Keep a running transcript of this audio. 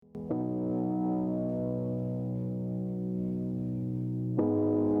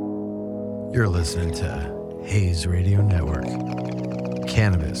You're listening to Hayes Radio Network,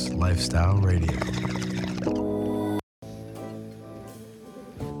 Cannabis Lifestyle Radio.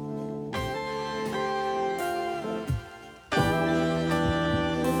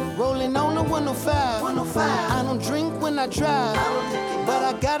 Rolling on the 105. I don't drink when I drive, but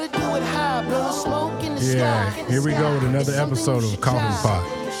I gotta do it high. Blow smoke in the sky. Yeah, here we go with another episode of Coffee Pot.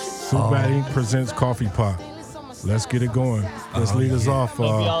 Superbad Inc. presents Coffee Pot. Let's get it going. Let's lead us off, Hope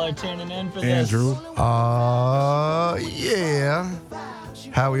y'all are tuning in for Andrew. this. Yeah.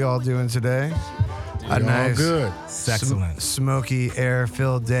 How we all doing today? A All nice, good. Excellent. smoky,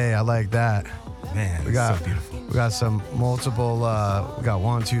 air-filled day. I like that. Man, We got so beautiful. We got some multiple. We got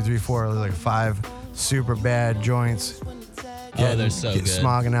 1, 2, 3, 4, like 5 super bad joints. They're so good.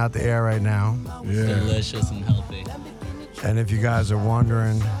 Smogging out the air right now. Yeah. Delicious and healthy. And if you guys are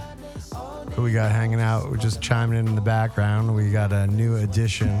wondering who we got hanging out, we're just chiming in the background. We got a new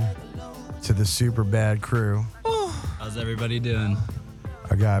addition to the super bad crew. How's everybody doing?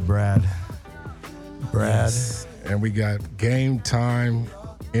 Our guy Brad. Yes, And we got Game Time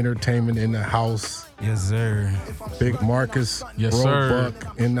Entertainment in the house. yes sir. Big Marcus Yes, sir.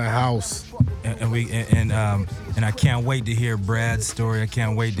 Roebuck in the house. And I can't wait to hear Brad's story. I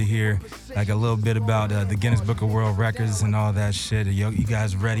can't wait to hear like a little bit about the Guinness Book of World Records and all that shit. You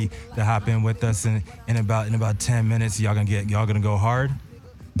guys ready to hop in with us in about 10 minutes? Y'all gonna go hard?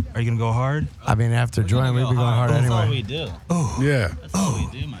 Are you gonna go hard? I mean, after joining, we'd be going hard That's all anyway. we do. Yeah. That's all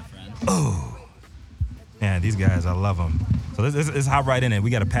we do, my friend. Man, these guys, I love them. So let's hop right in it.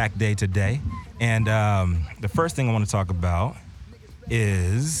 We got a packed day today. And the first thing I want to talk about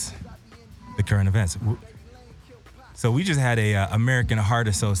is the current events. So we just had a American Heart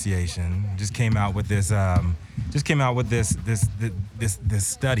Association just came out with this this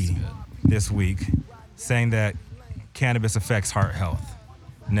study this week saying that cannabis affects heart health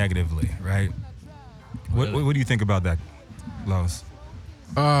negatively, right? What do you think about that, Los?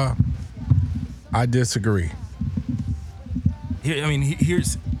 I disagree.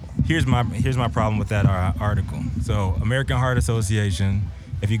 Here's my problem with that article. So American Heart Association,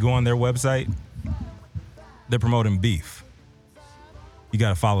 if you go on their website, they're promoting beef. You got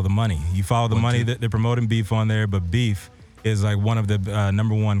to follow the money. You follow the money. They're promoting beef on there, but beef is like one of the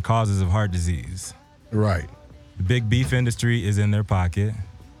number one causes of heart disease. Right. The big beef industry is in their pocket.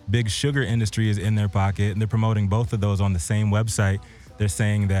 Big sugar industry is in their pocket, and they're promoting both of those on the same website. They're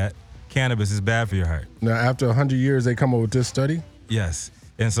saying that cannabis is bad for your heart. Now, after 100 years, they come up with this study? Yes.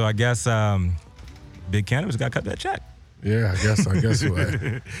 And so I guess big cannabis got to cut that check. Yeah, I guess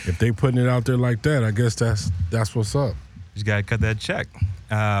if they putting it out there like that, I guess that's what's up. Just got to cut that check.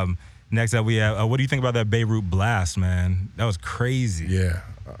 Next up, we have, what do you think about that Beirut blast, man? That was crazy. Yeah.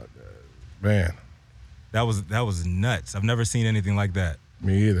 Man, That was nuts. I've never seen anything like that.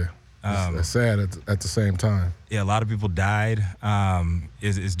 me either. It's sad at the same time. Yeah, a lot of people died.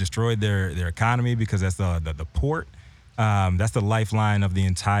 It's destroyed their economy because that's the port. That's the lifeline of the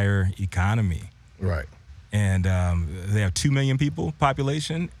entire economy. Right. And they have 2 million people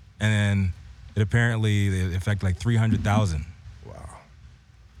population, and it apparently affected like 300,000. Wow.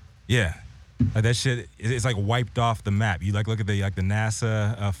 Yeah, like that shit. It's like wiped off the map. You like look at the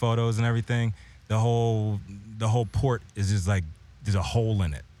NASA photos and everything. The whole port is just like there's a hole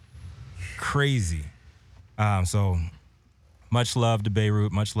in it. Crazy. So much love to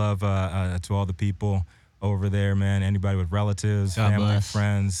Beirut. Much love to all the people over there, man. Anybody with relatives, God family, bless.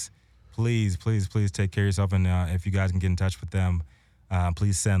 friends. Please take care of yourself. And if you guys can get in touch with them,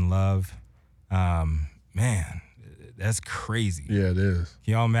 please send love. Man, that's crazy. Yeah, it is.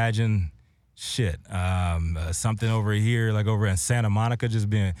 Can y'all imagine shit? Something over here, like over in Santa Monica, just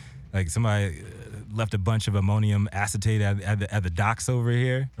being like somebody left a bunch of ammonium acetate at the docks over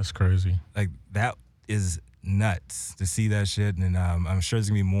here. That's crazy. Like that is nuts to see that shit. And I'm sure there's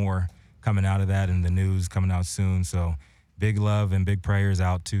gonna be more coming out of that in the news coming out soon. So big love and big prayers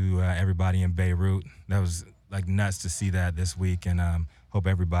out to everybody in Beirut. That was like nuts to see that this week. And hope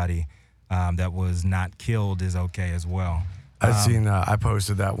everybody that was not killed is okay as well. I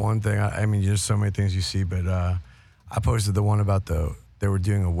posted that one thing. I mean, there's so many things you see, but I posted the one about they were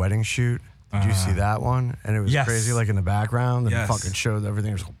doing a wedding shoot. Did you see that one? And it was Yes. crazy, like in the background, and Yes. fucking showed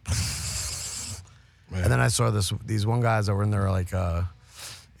everything was. Man. And then I saw these one guys that were in their like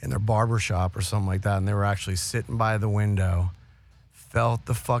in their barber shop or something like that, and they were actually sitting by the window, felt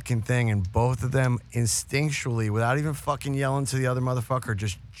the fucking thing, and both of them instinctually, without even fucking yelling to the other motherfucker,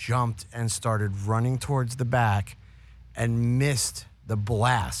 just jumped and started running towards the back and missed the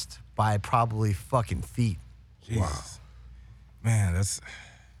blast by probably fucking feet. Jesus. Man, that's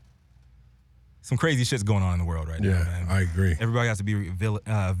some crazy shit's going on in the world right now, Yeah, man. I agree. Everybody has to be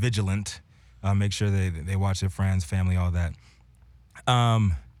vigilant. Make sure they watch their friends, family, all that.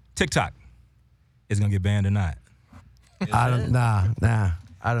 TikTok is gonna get banned or not? Nah.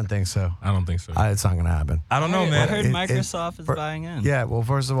 I don't think so. I don't think so. It's not gonna happen. I don't know, I man. heard It- Microsoft is buying in. Yeah, well,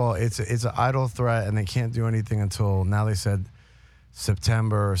 first of all, it's an idle threat, and they can't do anything until now. They said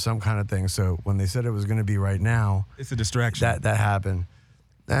September or some kind of thing. So when they said it was going to be right now, It's a distraction. that happened.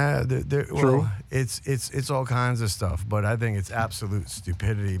 True. Well, it's all kinds of stuff, but I think it's absolute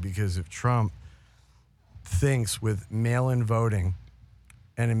stupidity because if Trump thinks with mail-in voting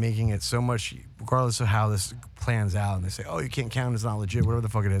and in making it so much, regardless of how this plans out, and they say, oh, you can't count, it's not legit, whatever the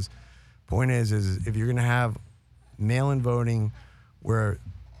fuck it is. Point is if you're going to have mail-in voting where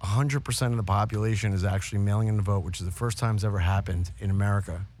 100% of the population is actually mailing in to vote, which is the first time it's ever happened in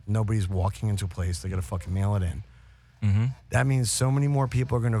America. Nobody's walking into a place, they got to fucking mail it in. That means so many more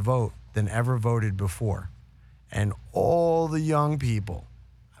people are going to vote than ever voted before. And all the young people,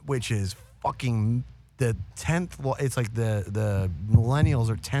 which is fucking the 10th, well, it's like the millennials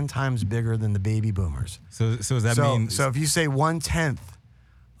are 10 times bigger than the baby boomers. So does that mean? So if you say 1/10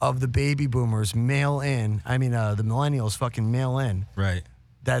 of the baby boomers mail in, the millennials fucking mail in, right.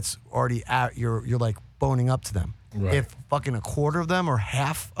 that's already out. You're like boning up to them. Right. If fucking a quarter of them or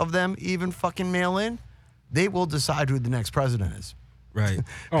half of them even fucking mail in, they will decide who the next president is. Right.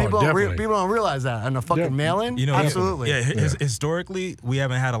 Oh, definitely. People don't realize that on a fucking Definitely. mail in. You know, absolutely. Yeah, historically, we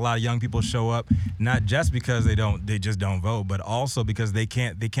haven't had a lot of young people show up, not just because they just don't vote, but also because they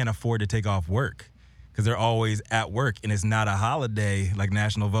can't afford to take off work because they're always at work, and it's not a holiday like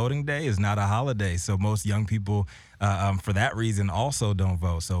National Voting Day is not a holiday. So most young people, for that reason, also don't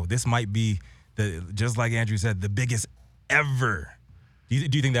vote. So this might be just like Andrew said, the biggest ever. Do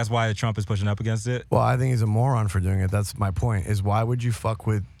you think that's why Trump is pushing up against it? Well, I think he's a moron for doing it. That's my point. Is why would you fuck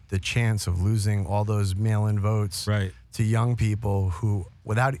with the chance of losing all those mail-in votes Right. to young people who,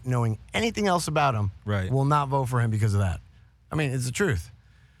 without knowing anything else about him, Right. will not vote for him because of that? I mean, it's the truth.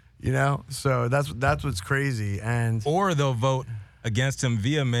 You know, so that's what's crazy. And Or they'll vote against him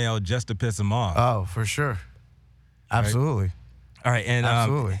via mail just to piss him off. oh, for sure, absolutely. All right, and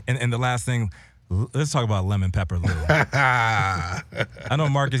Absolutely. And the last thing, let's talk about Lemon Pepper Lou. I know,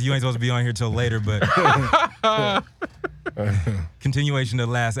 Marcus, you ain't supposed to be on here till later, but continuation of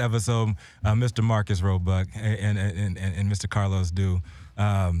the last episode, Mr. Marcus Roebuck and Mr. Carlos Du.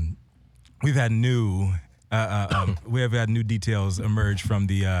 We've had new details emerge from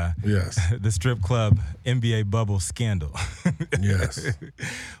the Yes. the strip club NBA bubble scandal. Yes.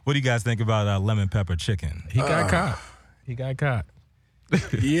 What do you guys think about Lemon Pepper Chicken? He got caught.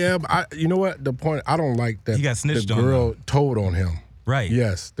 Yeah, but you know what? The point, I don't like that He got snitched the on, girl told on him. Right.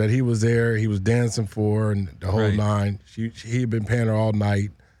 Yes, that he was there, he was dancing for her and the whole Right. nine. He had been paying her all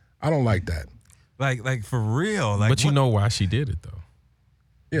night. I don't like that. Like for real. Like, But you what- know why she did it, though.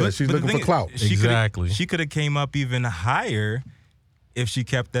 Yeah, she's the looking thing for clout. is, Exactly. She could have came up even higher if she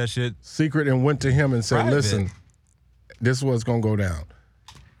kept that shit. Secret and went to him and said, Private. listen, this is what's going to go down.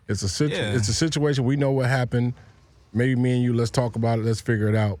 It's a Yeah. it's a situation. We know what happened. Maybe me and you, let's talk about it. Let's figure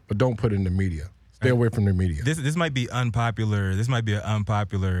it out. But don't put it in the media. Stay away from the media. This might be unpopular. This might be an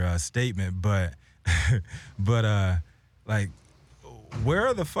unpopular statement, but like, where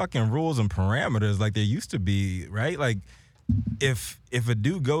are the fucking rules and parameters like there used to be, right? Like, if a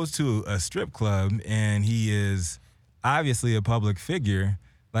dude goes to a strip club and he is obviously a public figure,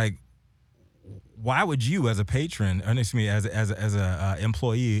 like, why would you, as a patron, or excuse me, as a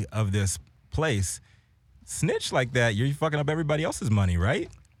employee of this place, snitch like that? You're fucking up everybody else's money, right?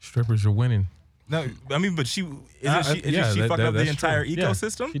 Strippers are winning. No, I mean, but she fucked Yeah, up the that's entire true. Yeah,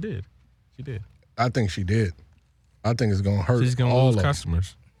 ecosystem. she did. She did. I think she did. I think it's going to hurt She's gonna all lose of them.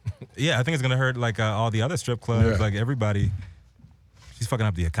 customers. Yeah, I think it's gonna hurt like all the other strip clubs, Yeah. like everybody. She's fucking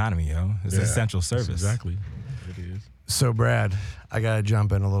up the economy, yo. It's Yeah. essential service. That's exactly what it is. So, Brad, I got to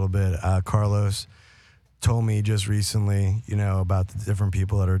jump in a little bit. Carlos told me just recently, about the different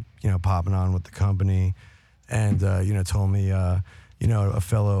people that are, popping on with the company. And, told me, a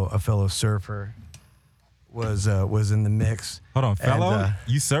fellow surfer was in the mix. Hold on, fellow. And,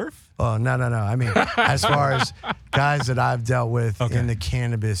 you surf? Oh, no. I mean, as far as guys that I've dealt with Okay. in the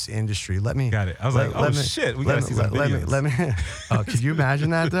cannabis industry, let me. Got it. I was like, oh, shit, we gotta see some videos. Let me. Oh, could you imagine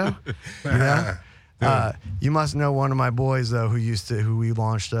that though? You must know one of my boys though, who we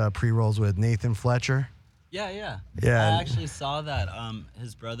launched pre-rolls with, Nathan Fletcher. Yeah. Yeah. I actually saw that.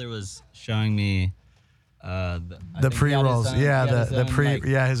 His brother was showing me I The think he had pre-rolls, his own- yeah, he had the his pre, own, like,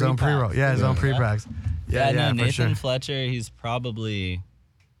 yeah, his own pre-roll, yeah, his own pre-packs. Yeah, no, for Nathan sure. Fletcher, he's probably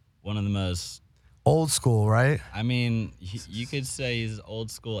one of the most, Old school, right? I mean, you could say he's old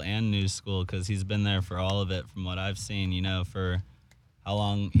school and new school because he's been there for all of it from what I've seen, for how how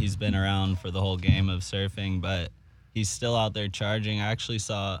long he's been around for the whole game of surfing, but he's still out there charging. I actually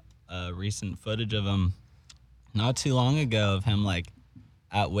saw recent footage of him not too long ago of him like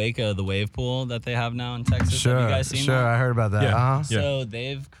at Waco, the wave pool that they have now in Texas. Have you guys seen that? I heard about that. Yeah. Uh-huh. So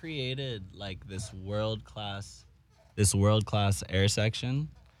they've created like this world class air section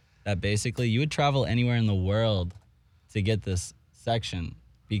that basically you would travel anywhere in the world to get this section,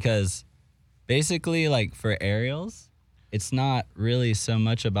 because basically like for aerials, it's not really so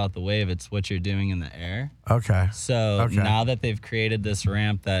much about the wave, it's what you're doing in the air. Okay. So Okay. now that they've created this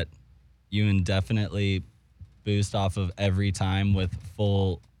ramp that you indefinitely boost off of every time with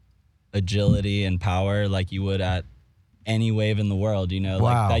full agility and power like you would at any wave in the world, Wow.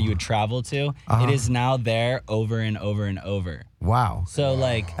 like that you would travel to, it is now there over and over and over. Wow. So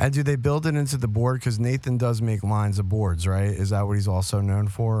like, And do they build it into the board? Because Nathan does make lines of boards, right? Is that what he's also known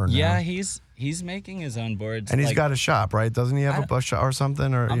for? Or no? yeah, he's making his own boards. And he's like, got a shop, right? Doesn't he have a bus shop or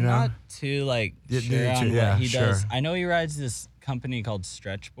something? Or I'm you know? not too like Yeah, sure yeah, on yeah, what he does. sure. I know he rides this company called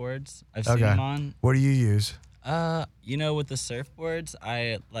Stretch Boards. I've seen Okay. him on. What do you use? With the surfboards,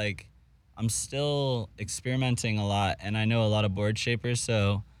 I'm still experimenting a lot, and I know a lot of board shapers,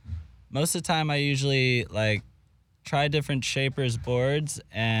 so most of the time I usually like try different shapers boards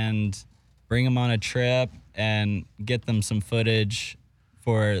and bring them on a trip and get them some footage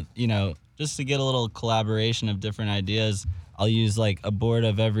for, just to get a little collaboration of different ideas. I'll use like a board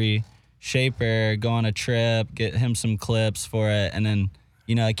of every shaper, go on a trip, get him some clips for it, and then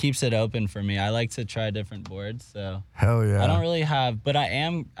it keeps it open for me. I like to try different boards, so Hell yeah. I don't really have, but I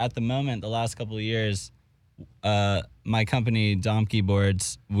am at the moment. The last couple of years, my company Domke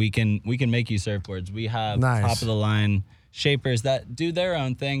Boards, we can make you surfboards. We have Nice. top of the line shapers that do their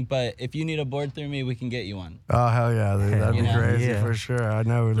own thing, but if you need a board through me, we can get you one. Oh hell yeah, dude. That'd You be know? crazy Yeah. for sure. I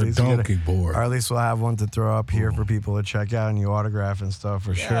know. At The least we'll get donkey board. or at least we'll have one to throw up here for people to check out and you autograph and stuff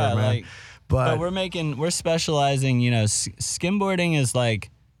for sure, man. But we're specializing. Skimboarding is like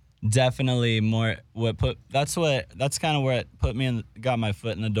definitely more that's kind of where it put me got my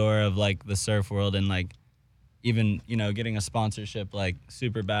foot in the door of like the surf world, and like even getting a sponsorship like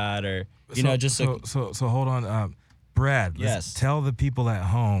Super Bad or So hold on, Brad. Yes. Tell the people at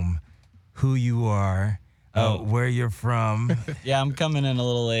home who you are, where you're from. yeah, I'm coming in a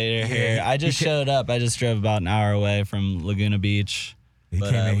little later here. Yeah, I just showed up. I just drove about an hour away from Laguna Beach. He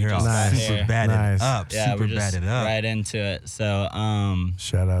But, came in we here all just got super here. batted Nice. up. Yeah, super we're just batted up. right into it. So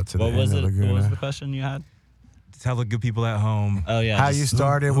Shout out to what the was Inner it? What was Laguna. the question you had? Tell the good people at home. Oh yeah, How just- you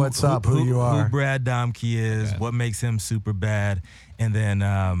started, what's up, who you are. Who Brad Domke is, Okay. what makes him super bad, and then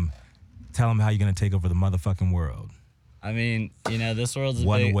tell him how you're gonna take over the motherfucking world. I mean, this world's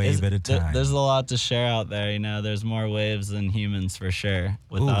One big. wave at a time. There's a lot to share out there. There's more waves than humans for sure,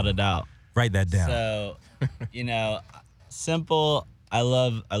 without Ooh. a doubt. Write that down. So, simple. I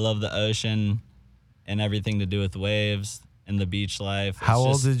love the ocean and everything to do with waves and the beach life. It's How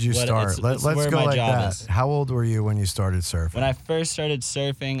old just did you what- start? it's Let's where go my like job that. is. How old were you when you started surfing? When I first started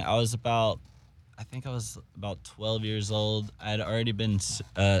surfing, I was about 12 years old. I had already been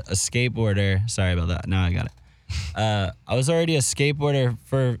a skateboarder. Sorry about that. Now I got it. I was already a skateboarder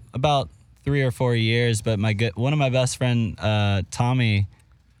for about 3 or 4 years, but one of my best friend, Tommy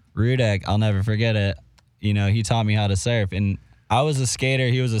Rudek, I'll never forget it. He taught me how to surf, and I was a skater.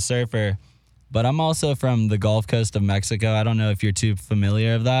 He was a surfer, but I'm also from the Gulf Coast of Mexico. I don't know if you're too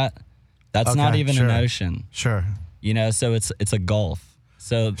familiar of that. That's not Okay, even sure. an ocean. Sure. So it's a gulf.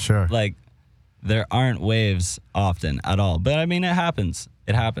 So Sure. like there aren't waves often at all. But I mean, it happens.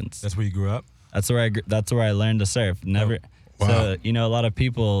 It happens. That's where you grew up. That's where I learned to surf. Never. wow. So a lot of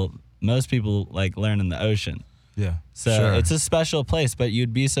people, most people like learn in the ocean. Yeah. So Sure. it's a special place. But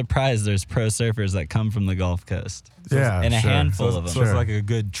you'd be surprised. There's pro surfers that come from the Gulf Coast. Yeah. and a sure. handful So, of them. so it's Sure. like a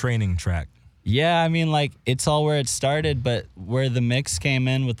good training track. Yeah, I mean, like it's all where it started, but where the mix came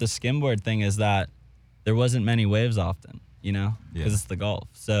in with the skimboard thing is that there wasn't many waves often, because Yeah. it's the Gulf.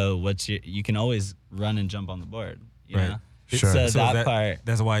 So you can always run and jump on the board, you Right. know. Sure. So So that part,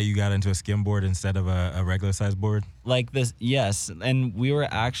 That's why you got into a skimboard instead of a regular size board. like this, yes. And we were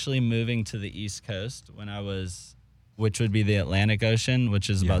actually moving to the East Coast which would be the Atlantic Ocean, which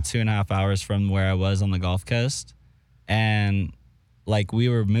is Yeah. about 2.5 hours from where I was on the Gulf Coast. And like we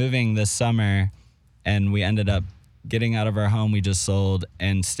were moving this summer and we ended up getting out of our home we just sold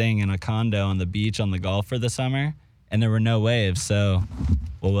and staying in a condo on the beach on the Gulf for the summer. And there were no waves. So,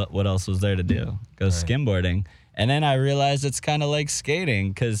 well, what else was there to do? Go Right. skimboarding. And then I realized it's kind of like skating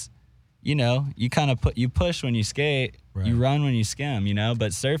because, you kind of you push when you skate, Right. you run when you skim,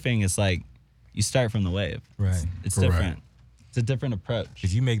 but surfing is like you start from the wave. Right. It's Correct. different. It's a different approach.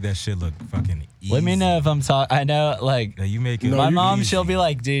 Cause you make that shit look fucking easy. Let me know if I'm talking. I know, like, That you make it. No, my you mom, easy. she'll be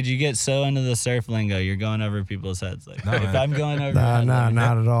like, dude, you get so into the surf lingo, you're going over people's heads. Like, No, if man. I'm going over your Nah, head, nah, like,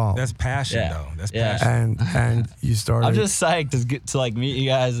 not at all. That's passion, Yeah. though. That's Yeah. passion. And you started. I'm just psyched to get to like meet you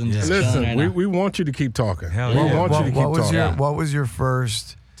guys and just chilling Listen, right we, now. we want you to keep talking. Hell we yeah. want you to keep what was talking. your Yeah. What was your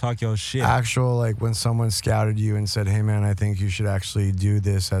first Talk your shit. actual, like, when someone scouted you and said, "Hey, man, I think you should actually do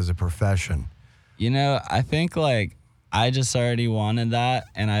this as a profession"? You know, I think like I just already wanted that,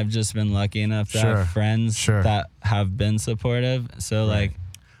 and I've just been lucky enough to Sure. have friends Sure. that have been supportive. So like,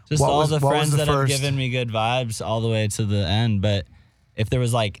 just What all was- the what was friends the that first- have given me good vibes all the way to the end. But if there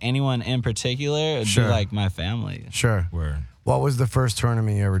was like anyone in particular, it'd Sure. be like my family. Sure. Word. What was the first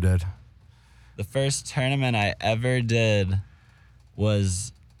tournament you ever did? The first tournament I ever did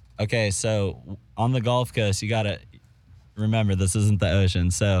was okay. So on the Gulf Coast, you gotta remember this isn't the ocean.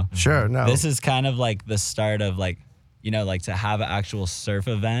 So Sure. No. this is kind of like the start of like, you know, like to have an actual surf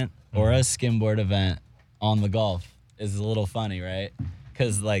event or a skimboard event on the Gulf is a little funny, right?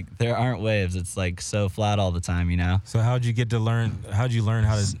 Because like there aren't waves. It's like so flat all the time, you know? So how'd you learn how to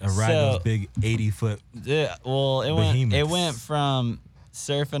ride So- those big 80-foot? Yeah, well, it went Behemoths. from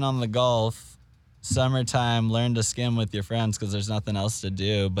surfing on the Gulf, summertime, learn to skim with your friends because there's nothing else to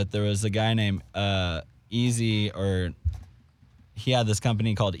do. But there was a guy named Easy, or he had this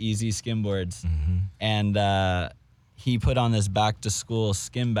company called Easy Skimboards, and he put on this back to school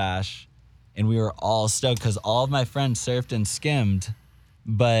skim bash, and we were all stoked because all of my friends surfed and skimmed.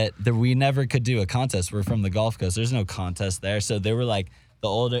 But we never could do a contest. We're from the Gulf Coast. There's no contest there. So they were like,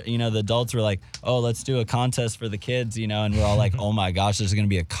 the adults were like, oh, let's do a contest for the kids, you know? And we're all like, oh my gosh, there's going to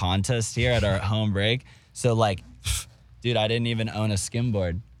be a contest here at our home break. So like, dude, I didn't even own a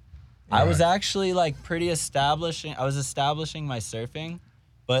skimboard. I was actually like I was establishing my surfing,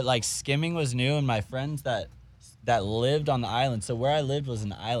 but like skimming was new, and my friends that lived on the island. So where I lived was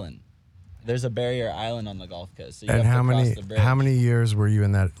an island. There's a barrier island on the Gulf Coast. So you and have how to cross many the bridge. how many years were you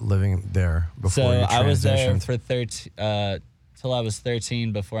in that living there before So you I was there transitioned? for 13 till I was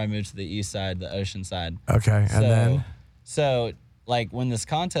 13 before I moved to the east side, the ocean side. Okay, and then So like when this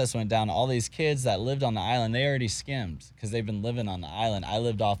contest went down, all these kids that lived on the island, they already skimmed because they've been living on the island. I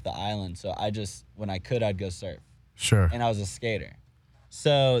lived off the island, so I just when I could, I'd go surf, sure. and I was a skater.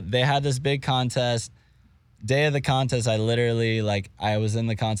 So they had this big contest. Day of the contest, I literally like I was in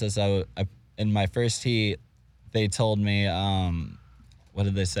the contest. In my first heat, they told me, what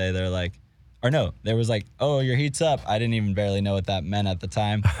did they say? They're like, or no, there was like, oh, your heat's up. I didn't even barely know what that meant at the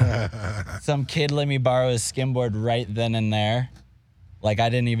time. Some kid let me borrow his skimboard right then and there. Like I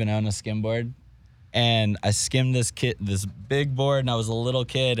didn't even own a skimboard, and I skimmed this big board, and I was a little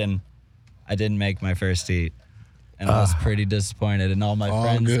kid, and I didn't make my first heat, and I was pretty disappointed. And all my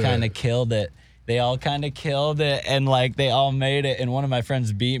friends good. kind of killed it. They all kind of killed it, and like they all made it. And one of my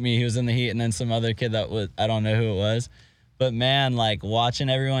friends beat me. He was in the heat, and then some other kid I don't know who it was. But man, like watching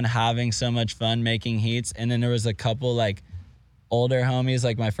everyone having so much fun making heats, and then there was a couple like older homies,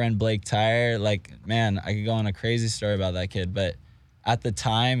 like my friend Blake Tyre. Like man, I could go on a crazy story about that kid, but at the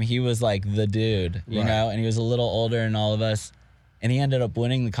time he was like the dude, you know, and he was a little older than all of us, and he ended up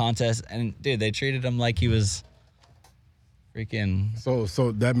winning the contest. And dude, they treated him like he was freaking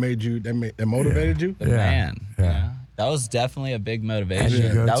So that motivated you? the Yeah, man. yeah. You know? That was definitely a big And motivation.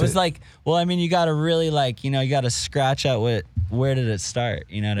 you go That to- was like, well, I mean, you got to really like, you know, you got to scratch out where did it start?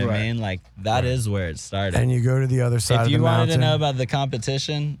 You know what Right. I mean? Like that is where it started. And you go to the other side If of the you wanted mountain. to know about the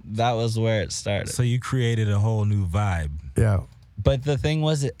competition, that was where it started. So you created a whole new vibe. yeah. But the thing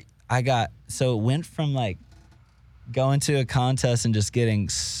was, it went from like going to a contest and just getting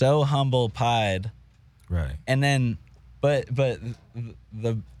so humble pied, Right. and then, but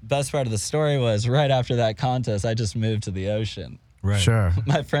the best part of the story was right after that contest, I just moved to the ocean. Right. Sure.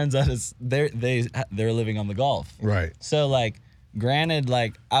 My friends they're living on the Gulf. Right. So like, granted,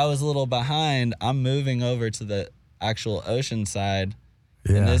 like I was a little behind. I'm moving over to the actual ocean side,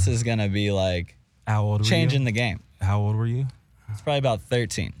 Yeah. and this is gonna be like How old were changing you? the game. How old were you? It's probably about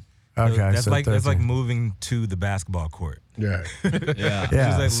 13. Okay. That's so like 13. moving to the basketball court. Yeah. Yeah. Yeah.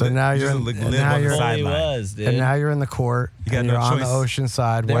 Just like so li- now just you're in, like and live now on the you're side. Fully sideline. was, dude. and now you're in the court. You got and no you're on the choice. ocean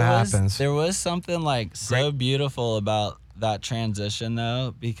side. What happens? There was something like so beautiful about that transition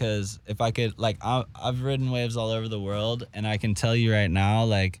though, because if I could, like, I've ridden waves all over the world, and I can tell you right now,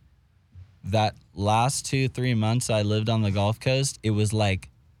 like, that last 2-3 months I lived on the Gulf Coast, it was like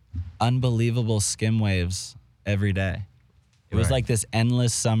unbelievable skim waves every day. It was Right. like this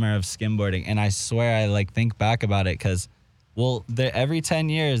endless summer of skimboarding, and I swear I like think back about it because, well, every 10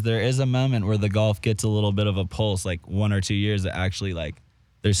 years there is a moment where the Gulf gets a little bit of a pulse, like 1 or 2 years that actually like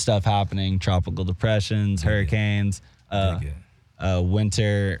there's stuff happening, tropical depressions, hurricanes, Dig it.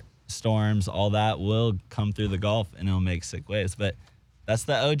 winter storms, all that will come through the Gulf and it'll make sick waves. But that's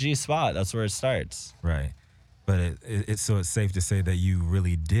the OG spot. That's where it starts. Right. But it's safe to say that you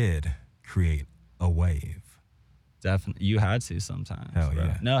really did create a wave. Definitely, you had to sometimes. Hell bro.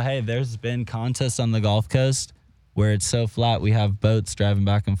 yeah. No, hey, there's been contests on the Gulf Coast where it's so flat we have boats driving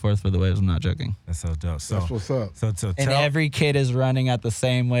back and forth for the waves. I'm not joking. That's so dope. So, That's what's up. So And tell, every kid is running at the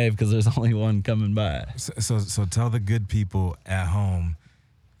same wave because there's only one coming by. so tell the good people at home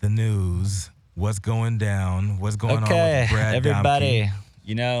the news. What's going down? What's going on Okay, with Brad everybody. Domke?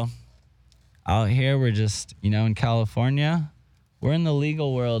 You know, out here we're just, in California, we're in the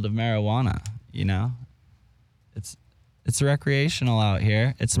legal world of marijuana. It's recreational out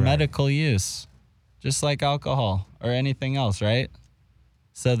here. It's Right. medical use, just like alcohol or anything else, right?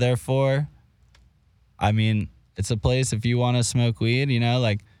 So therefore, it's a place if you want to smoke weed,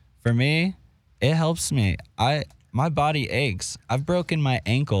 like for me, it helps me. My body aches. I've broken my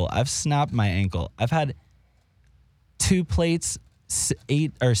ankle. I've snapped my ankle. I've had 2 plates,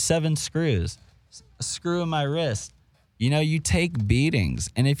 8 or 7 screws, a screw in my wrist. You take beatings,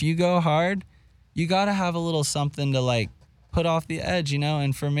 and if you go hard, you got to have a little something to like put off the edge,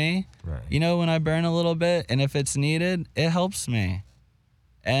 and for me, Right. when I burn a little bit and if it's needed, it helps me.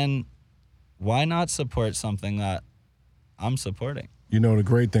 And why not support something that I'm supporting? You know the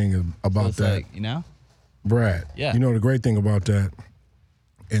great thing about It's that, like, Brad. Yeah. You know the great thing about that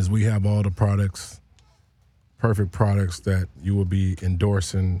is we have all the products, perfect products that you will be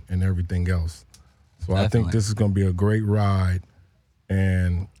endorsing and everything else. So I think Definitely. this is going to be a great ride,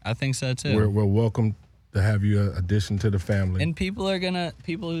 and I think so too. we're welcome to have you an addition to the family. And people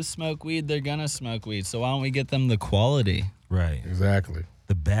who smoke weed, they're gonna smoke weed. So why don't we get them the quality? Right. Exactly.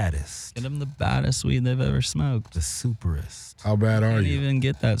 The baddest. Get them the baddest weed they've ever smoked. The superest. How bad are Can't you, even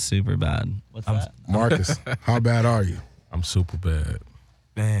get that super bad. What's that? Marcus? How bad are you? I'm super bad.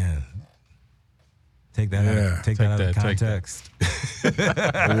 Man. Take that Yeah. out, take that out of Take that. context.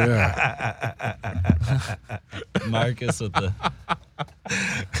 Yeah. Marcus with the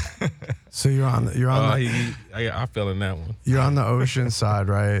So you're on I fell in that one. you're on the ocean side,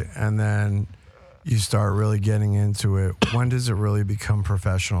 right? And then you start really getting into it. When does it really become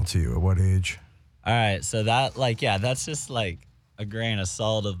professional to you? At what age? All right, so that that's just like a grain of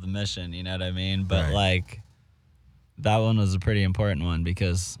salt of the mission, you know what I mean? But Right. like that one was a pretty important one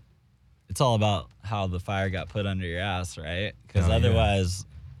because it's all about how the fire got put under your ass, right? Because Oh, yeah. otherwise,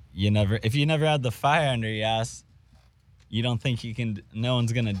 if you never had the fire under your ass, you don't think no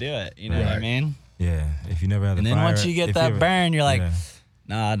one's gonna do it. You know what I Right. mean? Yeah. If you never had the And then fire, once you get that burn, you're like, yeah.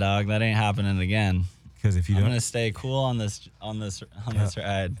 nah, dog, that ain't happening again. Because if you I'm don't, gonna stay cool on this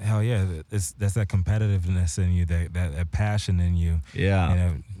ride. hell yeah, that's that competitiveness in you, that passion in you.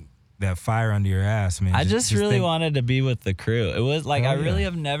 Yeah. That fire under your ass, man. I just really think- wanted to be with the crew. It was like Hell I really yeah.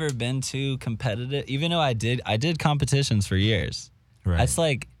 have never been too competitive, even though I did competitions for years. Right. It's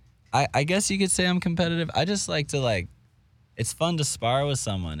like I guess you could say I'm competitive. I just like to it's fun to spar with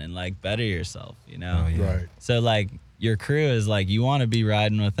someone and better yourself, you know? Oh, yeah. Right. So your crew is you want to be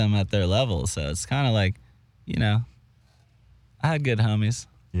riding with them at their level. So it's kind of I had good homies.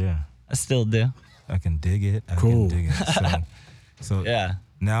 Yeah. I still do. I can dig it. I Cool. can dig it. So Yeah.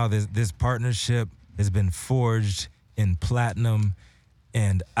 now this partnership has been forged in platinum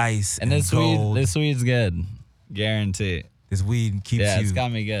and ice And and this gold. weed's good. Guarantee. This weed keeps Yeah, you it's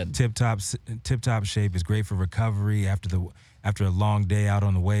got me good. tip top shape. It's great for recovery after a long day out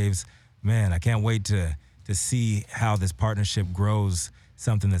on the waves. Man, I can't wait to see how this partnership grows.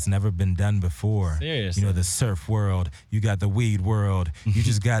 Something that's never been done before. Seriously. You know, the surf world. You got the weed world. You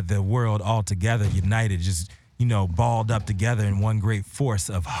just got the world all together, united, just balled up together in one great force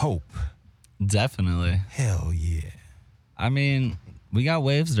of hope. Definitely. Hell yeah. I mean, we got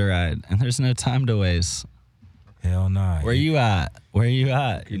waves to ride, and there's no time to waste. Hell nah. Where you at? Where you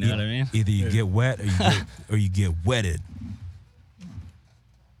at? You know what I mean? Either you get wet or you get wetted.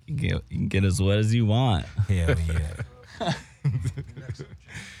 You can get as wet as you want. Hell yeah.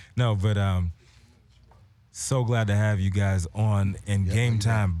 No, but so glad to have you guys on. And Game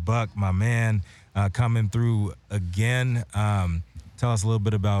Time Buck, my man, coming through again. Tell us a little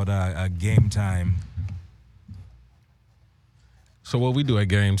bit about Game Time. So what we do at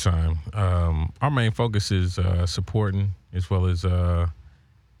Game Time, our main focus is supporting as well as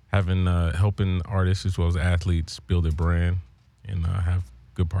helping artists as well as athletes build their brand and have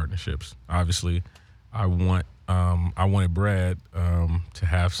good partnerships. Obviously, I wanted Brad to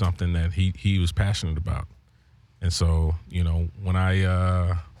have something that he was passionate about, and so when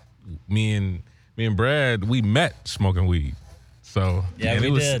me and Brad, we met smoking weed. So Yeah, and we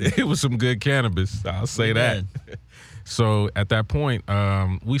it was did. it was some good cannabis. I'll say We that. did. So at that point,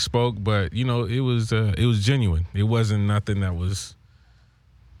 we spoke, but you know, it was genuine. It wasn't nothing that was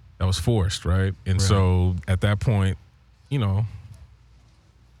forced, right? And so at that point, you know,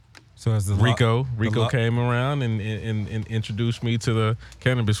 So as the Rico came around and introduced me to the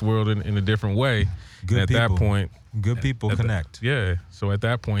cannabis world in a different way. Good and at people. that point, good people connect. Yeah. So at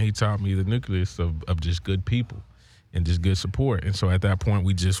that point, he taught me the nucleus of just good people and just good support. And so at that point,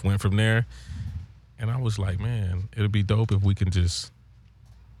 we just went from there. And I was like, man, it'd be dope if we can just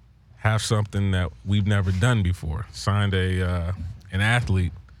have something that we've never done before. Signed an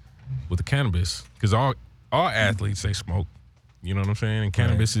athlete with the cannabis, because all athletes, they smoke. You know what I'm saying? And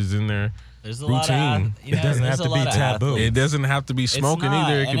cannabis is in their There's a routine. lot of It doesn't have to be taboo. It doesn't have to be smoking it's not,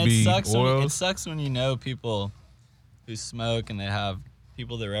 either. It and could be sucks oils. it sucks when you know people who smoke and they have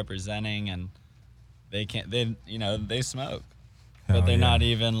people they're representing and they smoke. Hell But they're yeah. not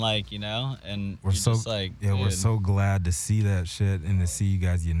even like, and We're you're so just like, we're dude. so glad to see that shit and to see you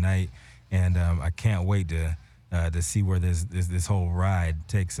guys unite, and I can't wait to see where this whole ride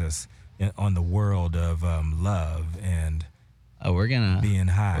takes us on the world of love and we're gonna being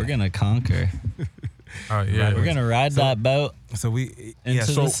high. We're gonna conquer. Oh yeah. We're gonna ride that boat So we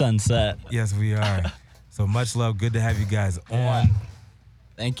into the sunset. yes we are. So much love. Good to have you guys on.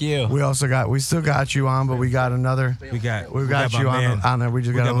 Thank you. We still got you on, but we got another. We got you my man, on there. We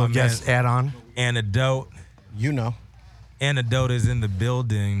just we got a got my little guest man. add on. Antidote. You know. Antidote is in the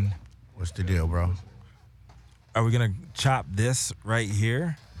building. What's the deal, bro? Are we gonna chop this right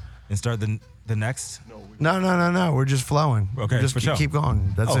here and start the next? No. We're just flowing. Okay, just for sure. keep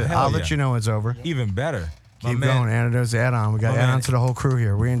going. That's Oh, it. hell I'll yeah. let you know it's over. Even better. My Keep man, going. Antidote's add on. We got My add man- on to the whole crew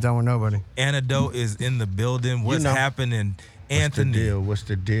here. We ain't done with nobody. Antidote is in the building. What's know. happening? Anthony. What's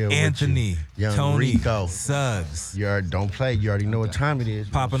the deal? Anthony. with you? Young Tony. Rico. Suggs. Don't play. You already know what time it is.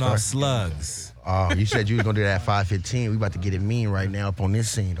 Popping off Start. slugs. Oh, you said you was gonna do that at 5:15. We about to get it mean right now up on this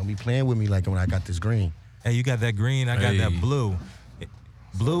scene. Don't be playing with me like when I got this green. Hey, you got that green. I got that Hey. blue.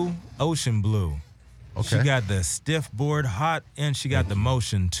 Blue, ocean blue. She Okay. got the stiff board hot, and she got the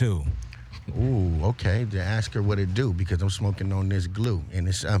motion too. Ooh, okay. Then ask her what it do because I'm smoking on this glue and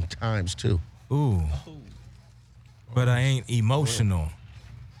it's times too. Ooh. But I ain't emotional.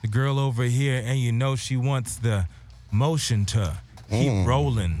 The girl over here, and you know she wants the motion to keep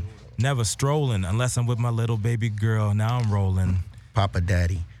rolling, never strolling unless I'm with my little baby girl. Now I'm rolling. Papa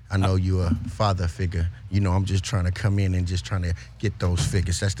Daddy, I know you're a father figure. You know, I'm just trying to come in and just trying to get those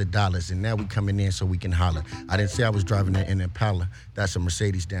figures. That's the dollars. And now we coming in so we can holler. I didn't say I was driving an Impala. That's a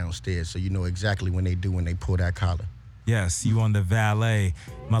Mercedes downstairs. So you know exactly when they pull that collar. Yes, you on the valet.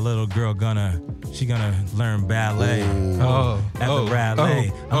 My little girl she gonna learn ballet. At the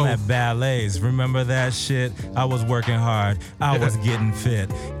ballet. I'm at ballets. Remember that shit? I was working hard. I was getting fit.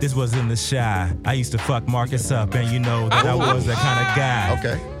 This was in the Shy. I used to fuck Marcus up, and you know that I was that kind of guy.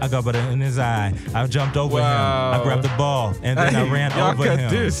 Okay. I got butter in his eye. I jumped over him. I grabbed the ball, and then I ran over him.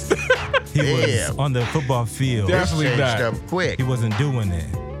 He was Damn. on the football field. Definitely Changed not. up quick. He wasn't doing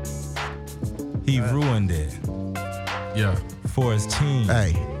it. He ruined it Yeah. for his team.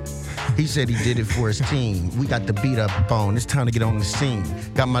 Hey, he said he did it for his team. We got the beat up bone. It's time to get on the scene.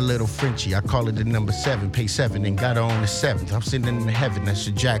 Got my little Frenchie. I call it the number 7. Pay 7 and got her on the 7th. I'm sitting in heaven. That's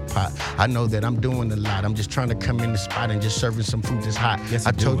a jackpot. I know that I'm doing a lot. I'm just trying to come in the spot and just serving some food that's hot. Yes,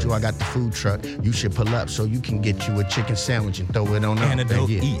 I you told do you it. I got the food truck. You should pull up so you can get you a chicken sandwich and throw it on up. Antidote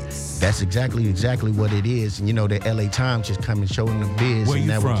Yeah. Eats. That's exactly what it is. And you know the LA Times just come and showing the biz. Where and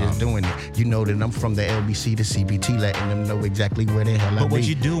you now from? we're just doing it. You know that I'm from the LBC to CBT, letting them know exactly where the hell I But what be.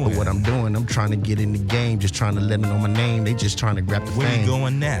 you doing? But what I'm doing, I'm trying to get in the game, just trying to let them know my name. They just trying to grab the Where you fame.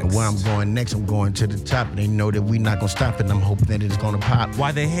 going next? And where I'm going next, I'm going to the top. They know that we not gonna stop, and I'm hoping that it's gonna pop.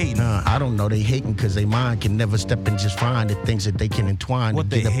 Why they hating? I don't know. They hating because they mind can never step and just find the things that they can entwine What to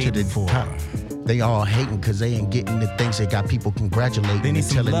they get up to hating the for? top. They all hating because they ain't getting the things that got people congratulating They need and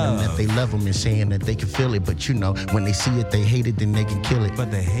some telling them that love. they love them and saying that they can feel it. But you know, when they see it, they hate it, then they can kill it. But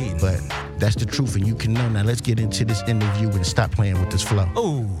they hating. But that's the truth, and you can know. Now let's get into this interview and stop playing with this flow.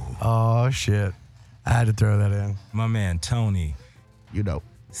 Ooh, Oh shit! I had to throw that in. my man Tony You know,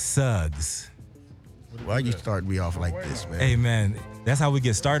 Suggs. why you start me off like this, man? Hey man, that's how we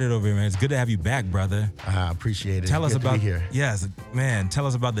get started over here, man. It's good to have you back, brother. I appreciate it. Tell us Good to about be here. yes, man. Tell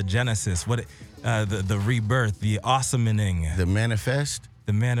us about the genesis, the rebirth, the awesomening, The manifest.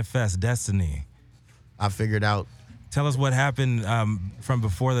 the manifest destiny. I figured out. Tell us what happened from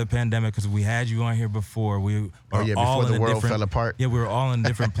before the pandemic, because we had you on here before. We are yeah, all before in the a world different- fell apart. Yeah, we were all in a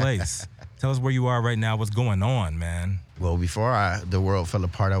different place. Tell us where you are right now. What's going on, man? Well, before the world fell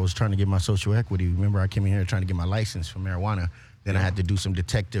apart, I was trying to get my social equity. Remember, I came in here trying to get my license for marijuana. Then I had to do some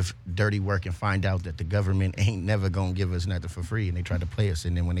detective dirty work and find out that the government ain't never gonna give us nothing for free, and they tried to play us.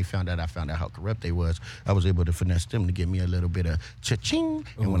 And then when they found out, I found out how corrupt they was. I was able to finesse them to give me a little bit of cha-ching.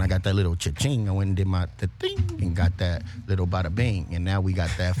 And when I got that little cha-ching, I went and did the thing and got that little bada bing. And now we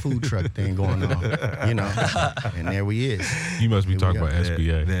got that food truck thing going on, you know. And there we is. You must be Here we talking go. about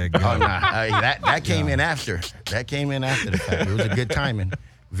SBA. There you go. Oh nah, that came in after. That came in after the fact. It was a good timing,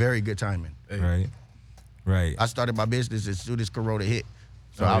 very good timing. Right. I started my business as soon as Corona hit.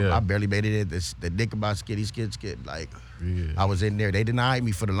 So I barely made it in. The dick about skid. Like, I was in there. They denied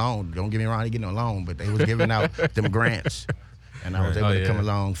me for the loan. Don't get me wrong, I didn't get no loan, but they was giving out them grants. And I was able to come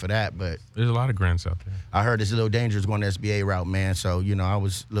along for that. But There's a lot of grants out there. I heard it's a little dangerous going the SBA route, man. So, you know, I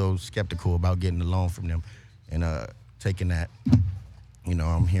was a little skeptical about getting the loan from them and taking that. You know,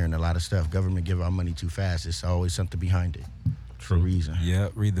 I'm hearing a lot of stuff. Government give out money too fast. It's always something behind it. For a reason. Yeah,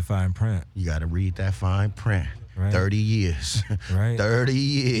 read the fine print. You got to read that fine print. Right. 30 years. Right. 30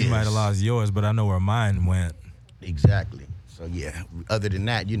 years. You might have lost yours, but I know where mine went. Exactly. So yeah. Other than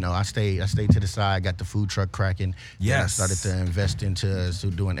that, you know, I stayed to the side. Got the food truck cracking. Yes. Then I started to invest into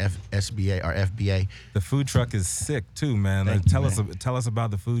doing SBA or FBA. The food truck is sick too, man. Thank Like, you, tell us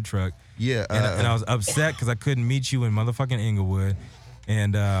about the food truck. Yeah. And I was upset because I couldn't meet you in motherfucking Inglewood,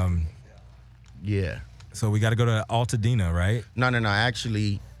 and yeah. so we got to go to Altadena, right? No.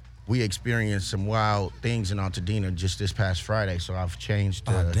 Actually, we experienced some wild things in Altadena just this past Friday. So I've changed.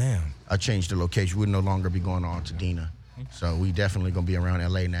 Damn. I changed the location. We'll no longer be going to Altadena. So we definitely gonna be around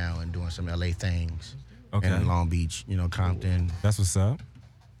LA now and doing some LA things. Okay. And in Long Beach, you know, Compton. That's what's up.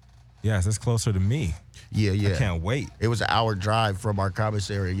 Yes, it's closer to me. Yeah. I can't wait. It was an hour drive from our Cabo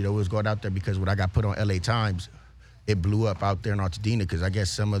area. You know, we was going out there because when I got put on LA Times, it blew up out there in Altadena because I guess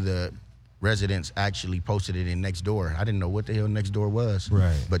some of the residents actually posted it in Nextdoor. I didn't know what the hell Nextdoor was.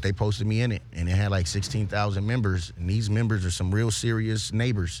 Right. But they posted me in it, and it had like 16,000 members. And these members are some real serious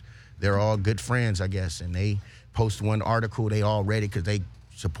neighbors. They're all good friends, I guess. And they post one article, they all read it because they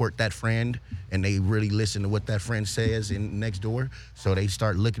support that friend and they really listen to what that friend says in Nextdoor. So they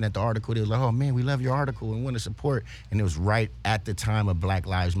start looking at the article. They was like, oh man, we love your article and want to support. And it was right at the time of Black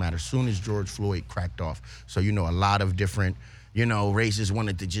Lives Matter, soon as George Floyd cracked off. So, you know, a lot of different, you know, races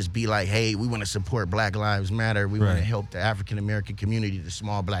wanted to just be like, hey, we want to support Black Lives Matter. We want to help the African-American community, the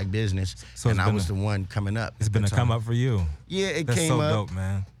small black business. So and I was the one coming up. It's been a come up for you. Yeah, it That's came so up. dope,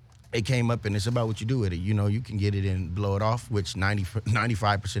 man. It came up, and it's about what you do with it. You know, you can get it and blow it off, which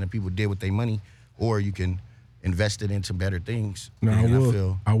 95% of people did with their money, or you can invest it into better things. Now,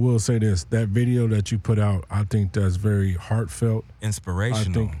 And I will say this: that video that you put out, I think that's very heartfelt. Inspirational.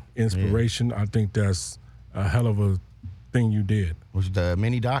 I think inspiration. Yeah. I think that's a hell of a thing you did. Was the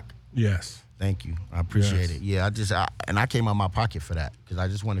mini doc? Yes. Thank you. I appreciate it. Yeah, I came out my pocket for that because I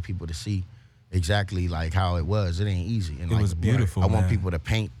just wanted people to see exactly like how it was. It ain't easy. And it was beautiful. I want people to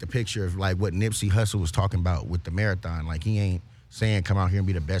paint the picture of like what Nipsey Hussle was talking about with the marathon. Like he ain't saying come out here and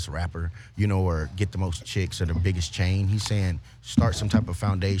be the best rapper, you know, or get the most chicks or the biggest chain. He's saying start some type of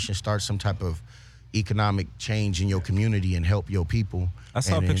foundation, start some type of economic change in your community and help your people. I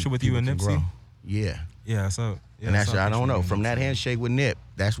saw a picture with you and Nipsey. Grow. Yeah. Yeah, so yeah, and that's I don't know. From that handshake with Nip,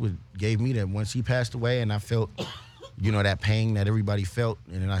 that's what gave me that. Once he passed away, and I felt, you know, that pain that everybody felt,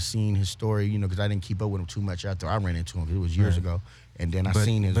 and then I seen his story, you know, because I didn't keep up with him too much after I ran into him. 'Cause it was years ago, and then I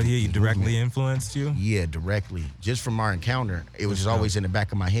seen his. But he his directly movement. influenced you. Yeah, directly. Just from our encounter, it was just always in the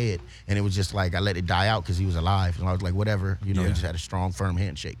back of my head, and it was just like I let it die out because he was alive, and I was like, whatever, you know. He just had a strong, firm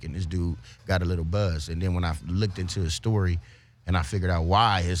handshake, and this dude got a little buzz, and then when I looked into his story. And I figured out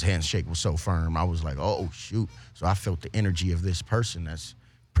why his handshake was so firm. I was like, oh, shoot. So I felt the energy of this person that's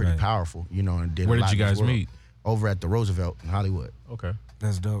pretty powerful, you know, and did Where a lot did you in this guys world. meet? Over at the Roosevelt in Hollywood. Okay.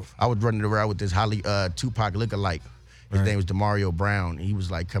 That's dope. I was running around with this Tupac lookalike. His name was Demario Brown. He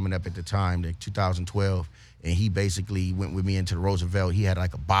was like coming up at the time, like 2012. And he basically went with me into the Roosevelt. He had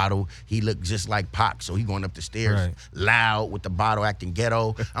like a bottle. He looked just like Pac. So he going up the stairs loud with the bottle acting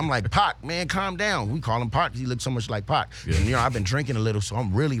ghetto. I'm like, Pac, man, calm down. We call him Pac. He looked so much like Pac. Yeah. And, you know, I've been drinking a little, so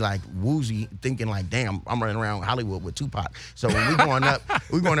I'm really like woozy, thinking like, damn, I'm running around Hollywood with Tupac. So when we going up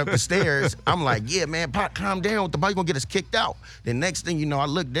the stairs, I'm like, yeah, man, Pac, calm down. What the bike gonna get us kicked out? The next thing you know, I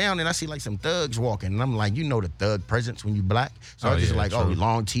look down and I see like some thugs walking. And I'm like, you know the thug presence when you black. So I was just like, true.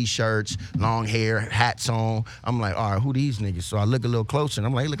 long T-shirts, long hair, hats on. I'm like, all right, who these niggas? So I look a little closer, and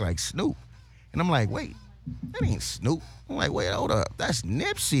I'm like, they look like Snoop. And I'm like, wait, that ain't Snoop. I'm like, wait, hold up, that's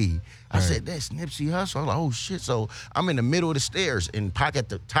Nipsey. I said, that's Nipsey Hussle. I'm like, oh, shit. So I'm in the middle of the stairs, and Pac at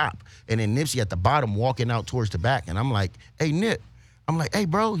the top, and then Nipsey at the bottom walking out towards the back. And I'm like, hey, Nip. I'm like, hey,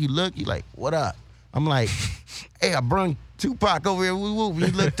 bro. He like, what up? I'm like, hey, I brung Tupac over here. Woo woo.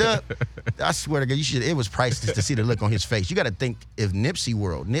 He looked up. I swear to God, it was priceless to see the look on his face. You got to think if Nipsey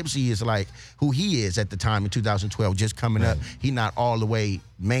world. Nipsey is like who he is at the time in 2012, just coming up. He not all the way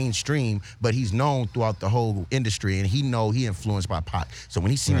mainstream, but he's known throughout the whole industry, and he influenced by Pac. So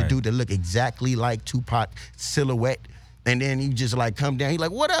when he seen a dude that looked exactly like Tupac silhouette, and then he just like come down, he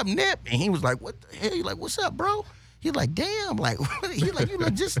like, what up, Nip? And he was like, what the hell? He like, what's up, bro? He's like, damn, like, he like, you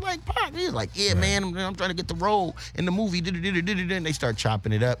look just like Pac. He's like, yeah, man, I'm trying to get the role in the movie. And they start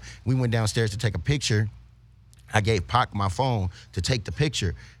chopping it up. We went downstairs to take a picture. I gave Pac my phone to take the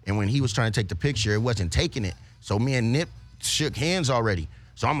picture. And when he was trying to take the picture, it wasn't taking it. So me and Nip shook hands already.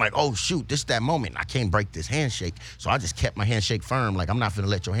 So I'm like, oh, shoot, this is that moment. I can't break this handshake. So I just kept my handshake firm, like, I'm not finna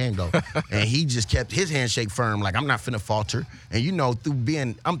let your hand go. And he just kept his handshake firm, like, I'm not finna falter. And, you know,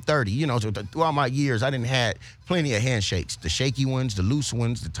 I'm 30, you know, so throughout my years, I didn't had plenty of handshakes. The shaky ones, the loose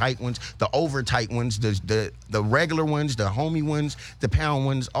ones, the tight ones, the over-tight ones, the regular ones, the homie ones, the pound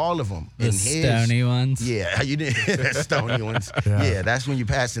ones, all of them. The stony ones. Yeah, you didn't. Stony ones. Yeah, that's when you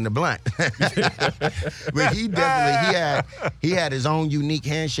passing the blunt. But he definitely, he had his own unique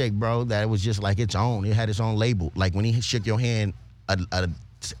handshake, bro, that was just like its own. It had its own label. Like when he shook your hand, a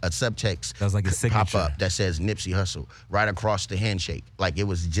subtext That was like a signature. pop up that says Nipsey Hussle right across the handshake. Like it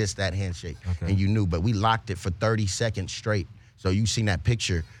was just that handshake. Okay. And you knew, but we locked it for 30 seconds straight. So you seen that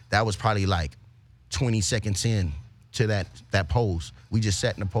picture, that was probably like 20 seconds in to that pose. We just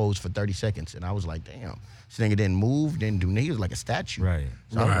sat in the pose for 30 seconds. And I was like, damn, this nigga didn't move, didn't do nothing. He was like a statue. Right.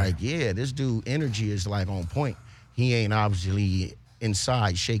 So I was like, yeah, this dude energy is like on point. He ain't obviously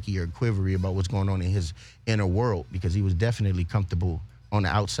inside shaky or quivery about what's going on in his inner world because he was definitely comfortable on the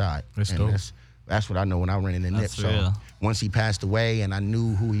outside. That's and dope. That's what I know when I ran into Nip. That's So real. once he passed away and I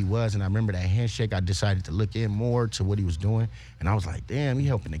knew who he was and I remember that handshake, I decided to look in more to what he was doing. And I was like, damn, he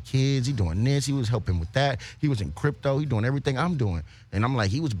helping the kids. He doing this. He was helping with that. He was in crypto. He doing everything I'm doing. And I'm like,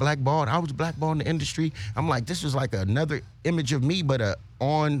 he was blackballed. I was blackballed in the industry. I'm like, this was like another image of me, but a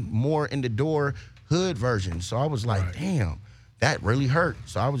on more in the door hood version. So I was like, damn, that really hurt.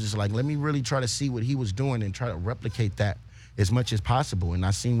 So I was just like, let me really try to see what he was doing and try to replicate that as much as possible. And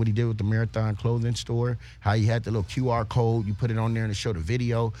I seen what he did with the Marathon clothing store, how he had the little QR code, you put it on there and it showed the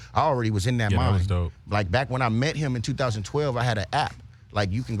video. I already was in that Yeah, that mind. was dope. Like back when I met him in 2012, I had an app.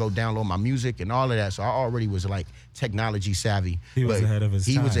 Like you can go download my music and all of that. So I already was like technology savvy. He was But ahead of his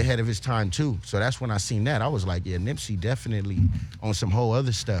He was time. ahead of his time too. So that's when I seen that. I was like, yeah, Nipsey definitely on some whole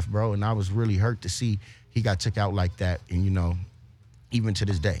other stuff, bro. And I was really hurt to see he got took out like that. And you know, even to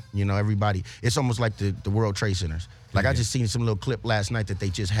this day, you know, everybody, it's almost like the World Trade Centers. Like I just seen some little clip last night that they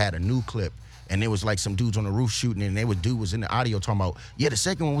just had a new clip and it was like some dudes on the roof shooting and dude was in the audio talking about, yeah, the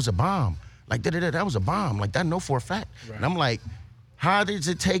second one was a bomb. Like that was a bomb. Like that I know for a fact. Right. And I'm like, how does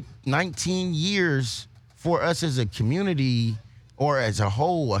it take 19 years for us as a community or as a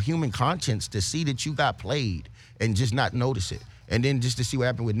whole, a human conscience to see that you got played and just not notice it? And then just to see what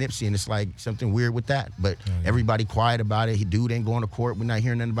happened with Nipsey, and it's like something weird with that. But everybody quiet about it. Dude ain't going to court. We're not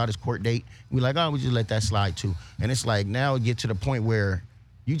hearing nothing about his court date. We like, oh, we just let that slide too. And it's like now it get to the point where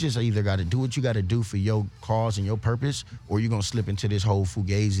you just either got to do what you got to do for your cause and your purpose, or you're going to slip into this whole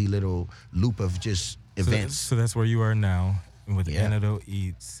fugazi little loop of just events. So that's where you are now. And with Yeah. Antidote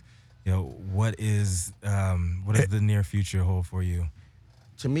Eats, you know, what is the near future hold for you?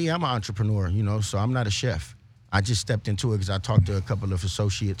 To me, I'm an entrepreneur, you know, so I'm not a chef. I just stepped into it because I talked to a couple of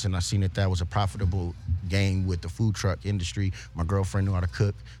associates and I seen that was a profitable game with the food truck industry. My girlfriend knew how to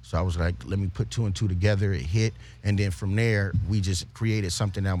cook, so I was like, let me put two and two together. It hit, and then from there, we just created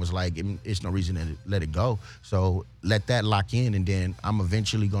something that was like, it's no reason to let it go. So let that lock in, and then I'm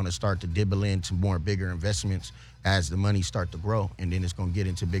eventually going to start to dibble into more bigger investments as the money start to grow, and then it's going to get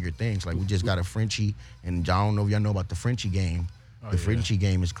into bigger things. Like we just got a Frenchie, and I don't know if y'all know about the Frenchie game. The Frenchie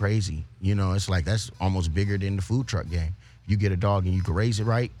game is crazy. You know, it's like that's almost bigger than the food truck game. You get a dog and you can raise it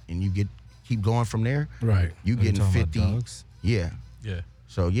right, and you keep going from there. Right. You Are you getting talking about 50. dogs? Yeah. Yeah.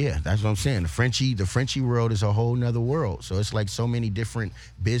 So yeah, that's what I'm saying. The Frenchie world is a whole nother world. So it's like so many different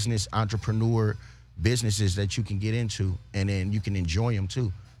entrepreneur businesses that you can get into, and then you can enjoy them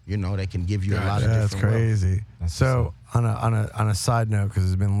too. You know, they can give you a lot of That's different wealth. crazy. So on a side note, because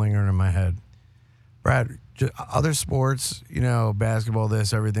it's been lingering in my head, Brad, other sports, you know, basketball,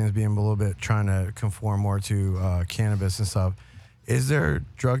 everything's being a little bit trying to conform more to cannabis and stuff. Is there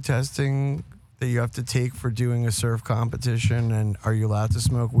drug testing that you have to take for doing a surf competition, and are you allowed to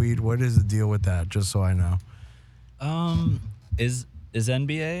smoke weed? What is the deal with that? Just so I know. Is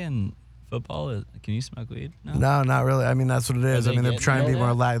NBA and football? Can you smoke weed? No, not really. I mean, that's what it is. they I mean, they're getting trying to be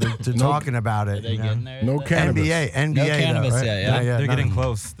there? more they're talking about Are it. they you know? getting there? No with it? cannabis. NBA No though, cannabis right? yet, yeah. They're getting no.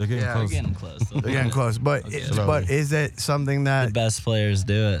 close. They're getting Yeah. They're close. getting close. They're getting close, but Okay. is it something that The best players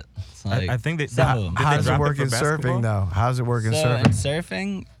do it. It's like, I think that. some of Did them. they how does it drop work for in basketball? surfing though? How's it work in So in surfing?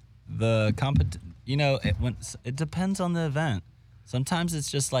 surfing, the it depends on the event. Sometimes it's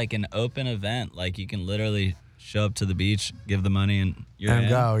just like an open event, like you can literally show up to the beach, give the money, and you're And in.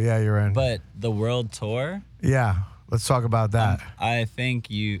 go, yeah, you're in. But the world tour, Yeah, let's talk about that. I think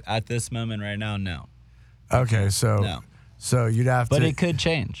you at this moment right now, no. Okay, so No. so you'd have But to. it could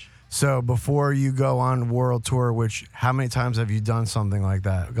change. So before you go on world tour, which how many times have you done something like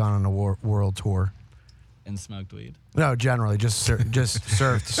that? Gone on a world tour? And smoked weed. No, generally just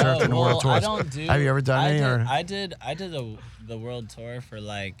surfed Oh, in a well, world tour. I don't do. Have you ever done any? I did the world tour for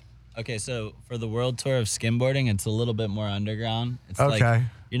like. Okay, so for the world tour of skimboarding, it's a little bit more underground. It's like Okay.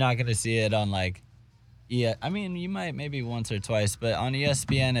 you're not gonna see it on like. Yeah, I mean you might maybe once or twice, but on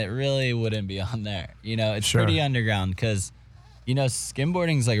ESPN it really wouldn't be on there. You know, it's Sure. pretty underground because. You know,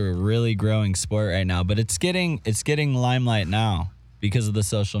 skimboarding is like a really growing sport right now, but it's getting limelight now because of the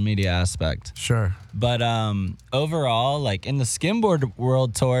social media aspect. Sure. But overall, like in the skimboard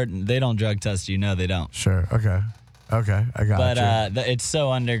world tour, they don't drug test you. No, they don't. Sure. Okay. I got But you. it's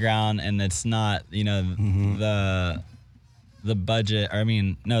so underground, and it's not. You know, the budget. I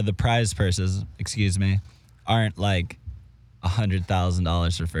mean, no, the prize purses. Excuse me, aren't like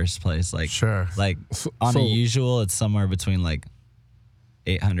 $100,000 for first place. Like Sure. Like So- on a so- usual, it's somewhere between like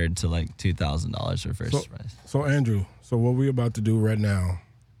 $800 to like $2,000 for first So, prize. so Andrew, so what we about to do right now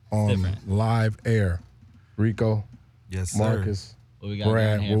on Different. live air, Rico, Yes, sir. Marcus, What we got down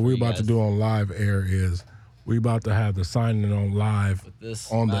Brad, here what for we you about to guys do on live air is we about to have the signing on live with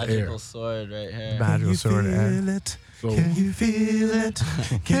this on the magical air. sword right here. Magical sword. it? So Can you feel it?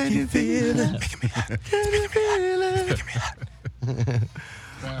 Can you feel it? Can you feel it?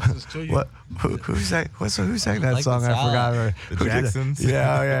 What? Who sang? Who sang that like song? the I sound. forgot. Already. The Who did that? Jacksons?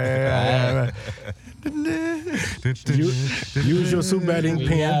 Yeah. use your Subat ink Here we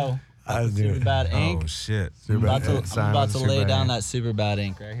pen. go. I was doing Super bad ink. Oh shit! I'm about Super- to, I'm about to Super lay bad down ink. that super bad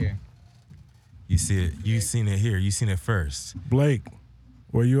ink right here. You see it. You seen it here. You seen it first. Blake,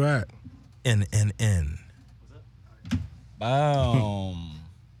 where you at? N. Boom.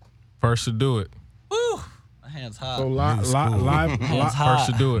 First to do it. Woo. My hand's hot. So New live, school. live, Hands hot.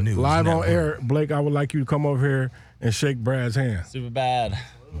 First to do it. News live on Network. air. Blake, I would like you to come over here and shake Brad's hand. Super bad.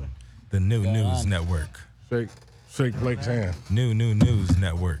 The new Going news on. network. Shake Blake's hand. New news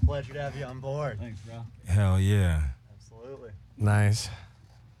network. Pleasure to have you on board. Thanks, bro. Hell yeah. Absolutely. Nice.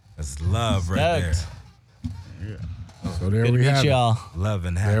 That's love right Stoked. there. So there Good to we meet have it. y'all. Love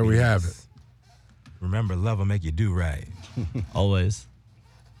and happiness. There we have it. Remember, love will make you do right. Always.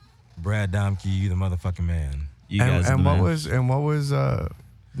 Brad Domke, you the motherfucking man. You guys are And the what man. was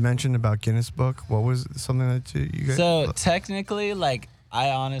mentioned about Guinness Book? What was something that you guys? So technically, like,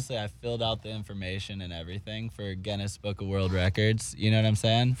 I filled out the information and everything for Guinness Book of World Records. You know what I'm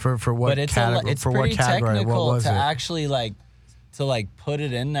saying? for what But it's category? it's For what pretty category? technical What was to it? actually to put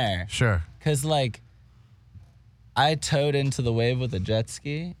it in there. Sure. Cause like I towed into the wave with a jet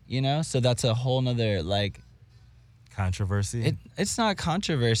ski, you know, so that's a whole nother like Controversy. it's not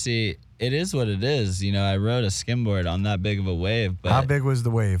controversy. It is what it is. You know, I rode a skimboard on that big of a wave, but How big was the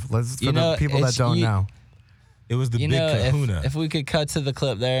wave? Let's for You the know, people that it's- don't you- know. It was the you big know, kahuna. if we could cut to the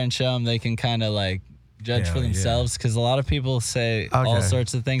clip there and show them, they can kind of like judge Hell for yeah. themselves. Because a lot of people say all Okay.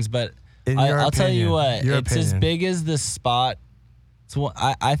 sorts of things, but In your I'll tell you opinion, what, your it's as opinion. big as the spot.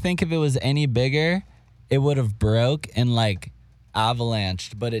 I think if it was any bigger, it would have broke and like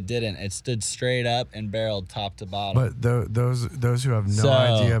avalanched, but it didn't. It stood straight up and barreled top to bottom. But those who have no So-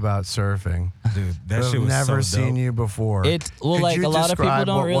 idea about surfing, Dude, that who shit have was never so seen dope. you before. Could like you a lot of people describe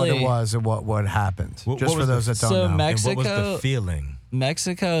don't what really. it was and what happened. What Just for was the- those that don't So know. And what was Mexico- the feeling?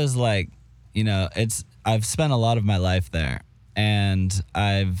 Mexico is like, you know, I've spent a lot of my life there, and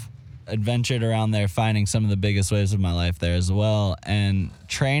I've adventured around there finding some of the biggest waves of my life there as well. And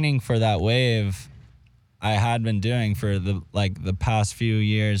training for that wave I had been doing for the past few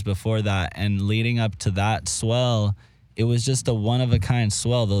years before that, and leading up to that swell, it was just a one of a kind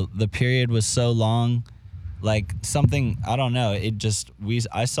swell. The period was so long, like something, I don't know,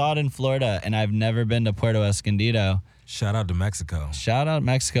 I saw it in Florida, and I've never been to Puerto Escondido. Shout out to Mexico. Shout out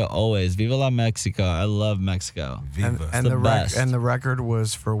Mexico always. Viva la Mexico. I love Mexico. Viva. and the the best. and the record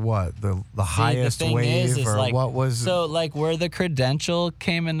was for what? The See, highest the thing wave is or like, what was? so like where the credential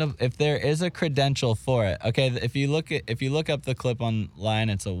came into, if there is a credential for it, okay, if you look up the clip online,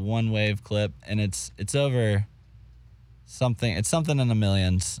 it's a one wave clip, and it's over something. It's something in the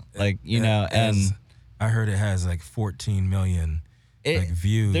millions, like and I heard it has like 14 million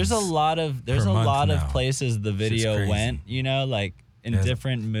views. There's a lot of now. places the video crazy. went, like in has-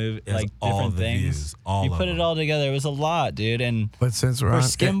 different has all different the things. views, all you of put it them. all together, it was a lot, dude. And But since we're for on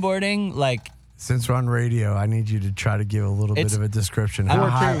skimboarding, like since we're on radio, I need you to try to give a little bit It's- of a description. How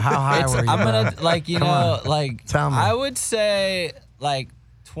high it's, were you? I'm gonna bro? like Come on. like Tell me. I would say like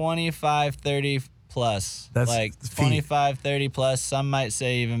 25, 30 plus. That's like feet. 25, 30 plus. Some might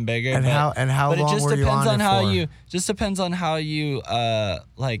say even bigger. And but, how but long it just were you depends on on it how for? you just depends on how you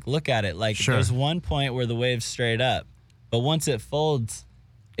like look at it. Like Sure. there's one point where the wave's straight up, but once it folds,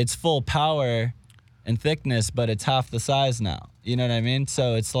 it's full power and thickness, but it's half the size now. You know what I mean?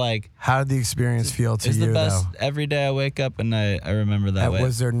 So it's like How did the experience feel to it's you the best. though? Every day I wake up and I remember that way.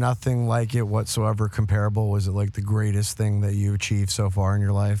 Was there nothing like it whatsoever comparable? Was it like the greatest thing that you achieved so far in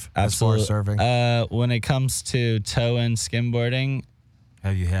your life Absolutely. as far as surfing? When it comes to toe-in skimboarding,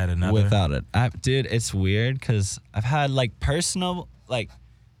 Have you had another? without it, dude, it's weird because I've had like personal, like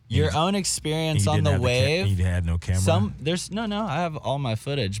your own experience And you on didn't the have wave. you had no camera. There's no. I have all my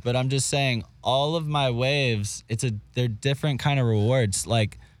footage, but I'm just saying all of my waves. They're different kind of rewards.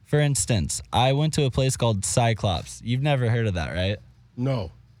 Like for instance, I went to a place called Cyclops. You've never heard of that, right?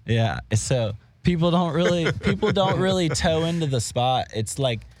 No. Yeah. So people don't really toe into the spot. It's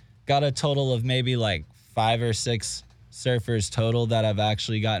like got a total of maybe like 5 or 6 surfers total that have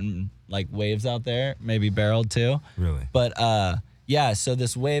actually gotten like waves out there, maybe barreled too. Really? But yeah, so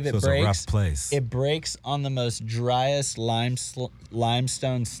this wave So it's a rough place. It breaks on the most driest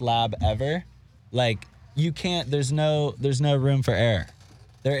limestone slab ever. Like you can't. There's no room for error.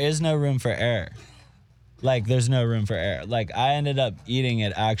 There is no room for error. Like there's no room for error. Like I ended up eating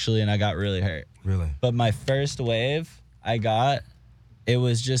it actually, and I got really hurt. Really? But my first wave I got, it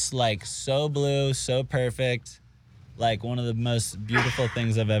was just like so blue, so perfect. Like one of the most beautiful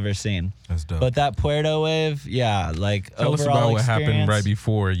things I've ever seen. That's dope. But that Puerto wave, yeah, like Tell us overall about what happened experience- right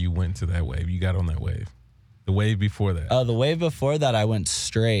before you went to that wave. You got on that wave. The wave before that. Oh, the wave before that, I went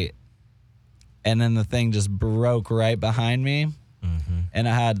straight, and then the thing just broke right behind me, and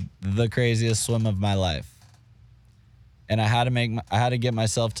I had the craziest swim of my life. And I had to get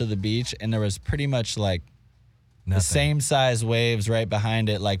myself to the beach, and there was pretty much like the Nothing. same size waves right behind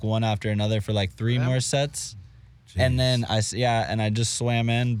it, like one after another for like 3 more sets. And then I just swam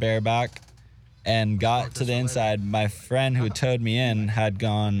in bareback and got to the inside. My friend who towed me in had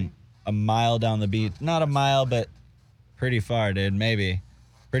gone a mile down the beach. Not a mile, but pretty far, dude, maybe.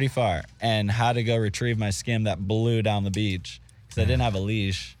 Pretty far. And had to go retrieve my skim that blew down the beach because I didn't have a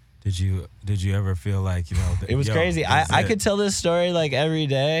leash. Did you ever feel like It was crazy. I could tell this story like every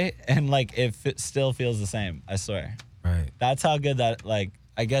day and like it still feels the same, I swear. Right. That's how good that, like,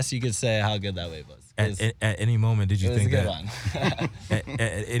 I guess you could say how good that wave was. At any moment, did you It was a think good that? one.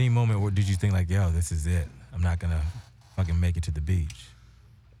 At any moment, did you think like, yo, this is it? I'm not gonna fucking make it to the beach.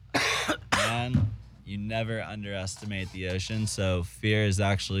 Man, you never underestimate the ocean. So fear is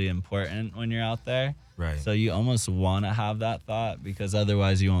actually important when you're out there. Right. So you almost want to have that thought because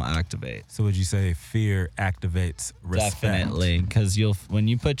otherwise you won't activate. So would you say fear activates respect? Definitely, because when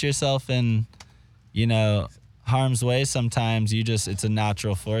you put yourself in, harm's way, sometimes it's a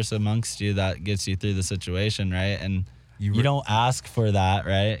natural force amongst you that gets you through the situation, right? And you don't ask for that,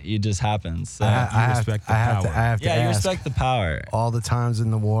 right? It just happens. So, respect the power. I have to yeah, you ask, respect the power. all the times in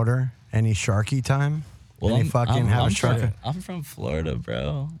the water, any sharky time? Any fucking have a shark? I'm from Florida,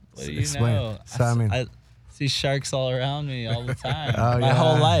 bro. What do you Explain. know? So, I mean- I see sharks all around me all the time. Oh, My yeah.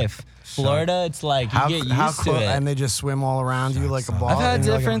 whole life. Florida, it's like you get used to it. And they just swim all around you like a ball. I've had and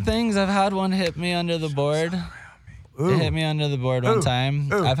you're like different things. I've had one hit me under the board. Ooh. It hit me under the board one Ooh.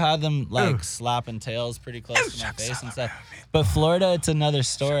 time. Ooh. I've had them like Ooh. slapping tails pretty close to my face and stuff. But Florida, it's another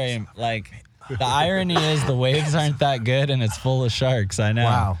story. Like the irony is the waves aren't that good and it's full of sharks. I know.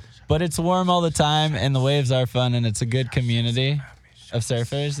 Wow. But it's warm all the time and the waves are fun and it's a good community of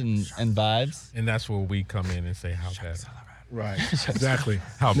surfers and vibes. And that's where we come in and say, how bad? Right. Exactly.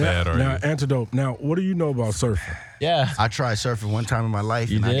 How bad are now, you? Antidote. Now, what do you know about surfing? Yeah. I tried surfing one time in my life,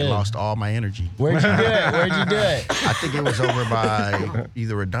 You and I did. lost all my energy. Where'd you do it? Where'd you do it? I think it was over by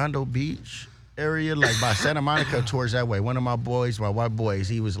either Redondo Beach area, like by Santa Monica towards that way. One of my boys, my white boys,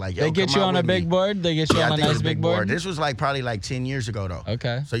 he was like, yo, They get come you out on a with big me. board? They get you Yeah, on I a think it nice was a big board? This was like probably like 10 years ago though.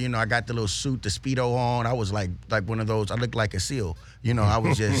 Okay. So, I got the little suit, the Speedo on. I was like one of those, I looked like a SEAL. I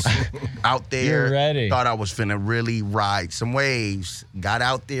was just out there. You're ready. Thought I was finna really ride some waves. Got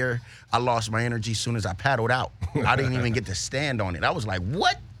out there. I lost my energy as soon as I paddled out. I didn't even get to stand on it. I was like,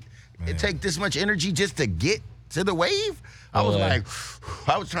 what? It take this much energy just to get to the wave? I was Boy. like,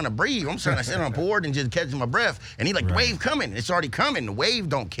 I was trying to breathe. I'm trying to sit on a board and just catching my breath. And he like, the wave coming. It's already coming. The wave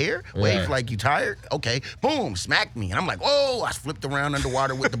don't care. Wave Right. like, you tired? Okay. Boom, smacked me. And I'm like, oh, I flipped around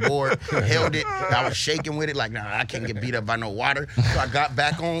underwater with the board, held it. I was shaking with it like, nah, I can't get beat up by no water. So I got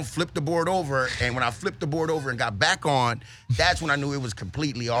back on, flipped the board over. And when I flipped the board over and got back on, that's when I knew it was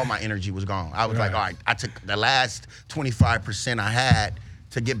completely, all my energy was gone. I was like, all right, I took the last 25% I had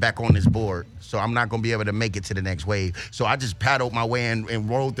to get back on this board. So I'm not gonna be able to make it to the next wave. So I just paddled my way and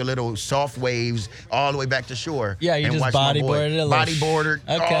rode the little soft waves all the way back to shore. Yeah, you and just watched my boy. bodyboarded it. Like, Bodyboarded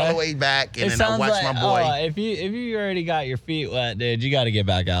okay. all the way back, and It then I sounds watched like, my boy. if you already got your feet wet, dude, you got to get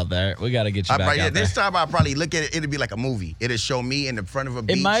back out there. We got to get you back out there. This time I'll probably look at it. It'd be like a movie. It'd show me in the front of a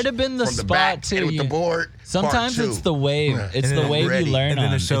beach. It might have been the from the spot back, too. and with the You- board. Sometimes part it's two. the wave. It's And the then wave ready. you learn And then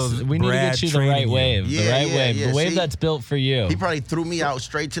it on. shows We need to Brad get you the training right you. wave. The Yeah, right yeah, wave. yeah. The wave See? that's built for you. He probably threw me out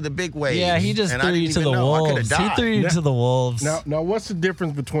straight to the big wave. Yeah, he just and I threw you didn't to even the know. I coulda wolves. He died. threw you to the wolves. Now, what's the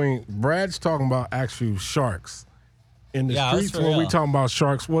difference between Brad's talking about actual sharks in the Yeah, that's streets for when we real. talking about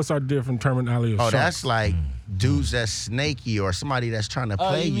sharks? What's our different terminology of Oh, sharks? that's like dudes that's snaky or somebody that's trying to Oh,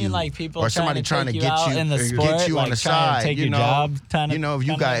 play you mean like people or somebody trying trying to to take get you out you in the get sport, you like on the trying to side. take you your know, job, kinda- you know, if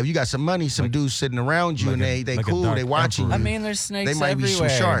you kinda- got some money, some dudes sitting around you like and a- they like a cool, dark they watching you. emperor. I mean, there's snakes they might be everywhere,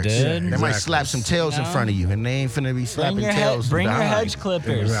 some sharks. dude. They might slap some tails in You know? front of you, and they ain't finna be slapping Bring your, tails. bring your behind. hedge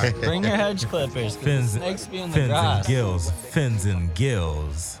clippers. Bring your hedge clippers. 'Cause Fins, the snakes be in the fins and grass. gills. Fins and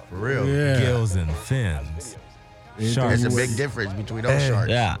gills. For real. Yeah. Gills and fins. Anything Sharks. There's a you big difference between those Hey. sharks.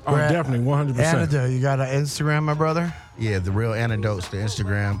 Yeah. Oh, definitely, 100%. Antidote, you got an Instagram, my brother? Yeah, the real antidotes, the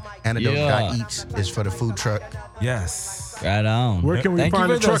Instagram. Antidote.eats is for the food truck. Yes. Right on. Where can we Thank find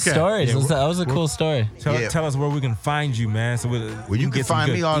you the for those truck at? stories. Yeah, That was a cool story. Yeah. Tell us where we can find you, man. So Well, you can get some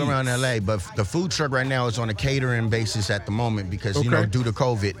find good me all eats. around LA, but the food truck right now is on a catering basis at the moment because, you know, Okay. due to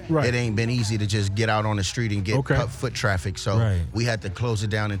COVID, Right. it ain't been easy to just get out on the street and get Okay. foot traffic. So Right. we had to close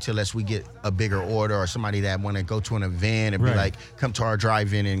it down until we get a bigger order or somebody that want to go to an event and be Right. like, come to our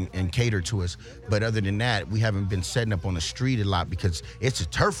drive-in and cater to us. But other than that, we haven't been setting up on the street a lot because it's a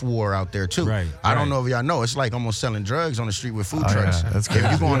turf war out there too. Right, I don't right. know if y'all know, it's like almost selling drugs on the street with food Oh, trucks. yeah, that's If you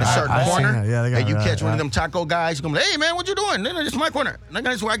crazy. go on a I- certain I seen corner that. Yeah, they got and you that, catch one of yeah. them taco guys, you gonna be like, hey man, what you doing? This is my corner. Like,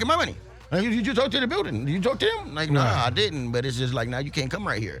 that's where I get my money. Like, did you talk to the building? Did you talk to him? Like, nah, I didn't. But it's just like, now you can't come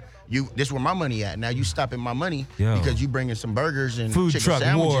right here. This where my money at. Now you stopping my money Yo. because you bringing some burgers and Food chicken truck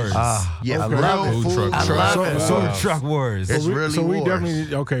sandwiches. wars. Yeah, Okay. real Food food truck truck. wars. So- it. Food truck wars. It's really so we wars. definitely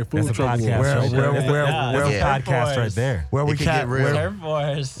need, okay, food That's a truck podcast wars. Where- right where- there. where- Yeah. where- That's a Yeah. podcast right there. Where we It could get real. Turf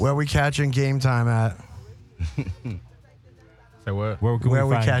wars. where we catching game time at? Say what? Where can Where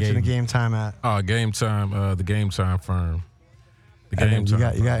we find catching the game? game time at? Oh, Game Time. The Game Time firm. The And Game then Time. you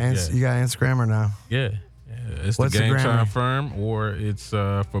got firm, you got Instagram or no? yeah. It's What's the the Game gram Time name? firm, or it's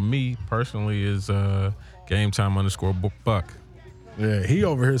for me personally is Game Time _Buck. Yeah, he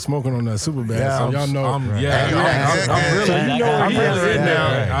over here smoking on that super bad. Yeah, so I'm- y'all know. Yeah, Hey, I'm really. so you know I'm he really is in now.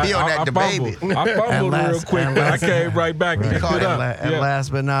 there. He on that I baby. fumbled. I fumbled And real last- quick, and but I last- came right back and picked caught it it. up. And Yeah.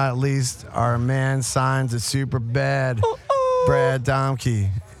 last but not least, our man signs at Super Bad, Brad Domke.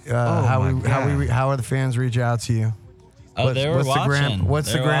 How are the fans reach out to you? Oh, they were what's watching. the gram? What's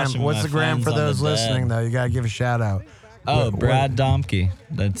They the were gram? watching What's my the gram friends for on the those listening bed. though? You gotta give a shout out. Oh, What- Brad Domke.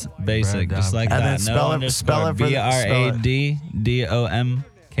 That's basic, Brad just Domke. like And that. then No spell it underscore. for the-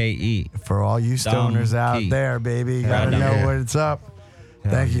 BRADDOMKE. For all you stoners out Domke. there, baby, you gotta Brad know Domke. what it's up.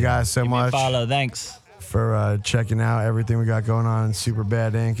 Thank you guys so Give me a much follow. Thanks. for checking out everything we got going on in Super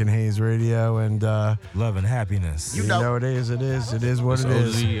Bad Inc. and Hayes Radio. And Love and happiness. You you know. know it is what This it is.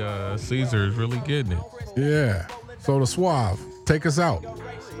 OG Caesar is really getting it. Yeah. So the Suave, take us out.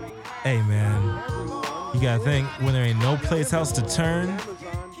 Hey, man. You gotta think, when there ain't no place else to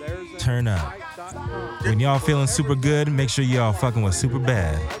turn up. When y'all feeling super good, make sure y'all fucking with Super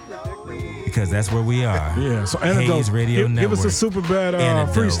Bad. Because that's where we are. Yeah. So antidote. Hayes Radio give us a Network. super bad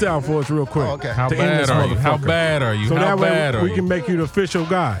Antidote. freestyle for us real quick. Oh, okay. How To end bad this are you? How motherfucker. bad are you? So How that way bad are we you? can make you the official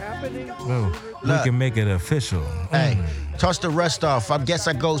guy. Ooh, we Look. can make it official. Hey, toss the rust off. I guess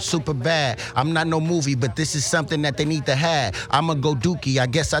I go super bad. I'm not no movie, but this is something that they need to have. I'ma go dookie. I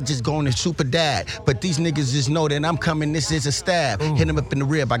guess I just going to super dad. But these niggas just know that I'm coming. This is a stab. Hit him up in the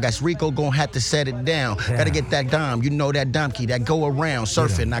rib. I guess Rico gonna have to set it down. Gotta get that dime. You know that donkey that go around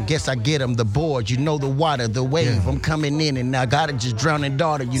surfing. I guess I get him the board. You know the water, the wave. I'm coming in and I gotta just drown in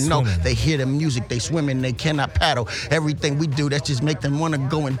daughter. You know Swimming. they hear the music. They swimming. They cannot paddle. Everything we do, that's just make them wanna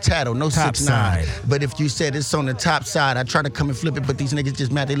go and tattle. No Top 6ix9ine. side. But if you said it's on the top side, I try to come and flip it, but these niggas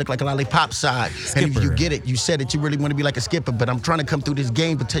just mad. They look like a lollipop side. And if you Skipper. get it, you said it. You really want to be like a skipper, but I'm trying to come through this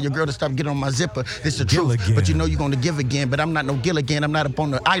game. But tell your girl to stop getting on my zipper. This the truth. Gilligan. But you know you're gonna give again. But I'm not no Gilligan. I'm not up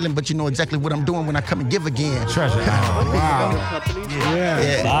on the island, but you know exactly what I'm doing when I come and give again. Treasure Island. Wow.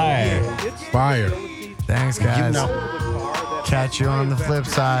 Yeah. Fire. Fire. Thanks, guys. Catch you on the flip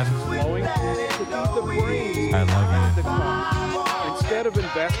side. I love you. Instead of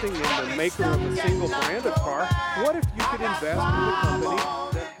investing in the maker of a single branded car, what if you could invest in a company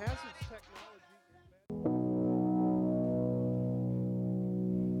that has its technology?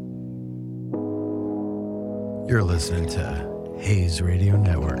 You're listening to Hayes Radio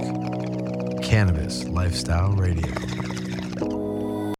Network, Cannabis Lifestyle Radio.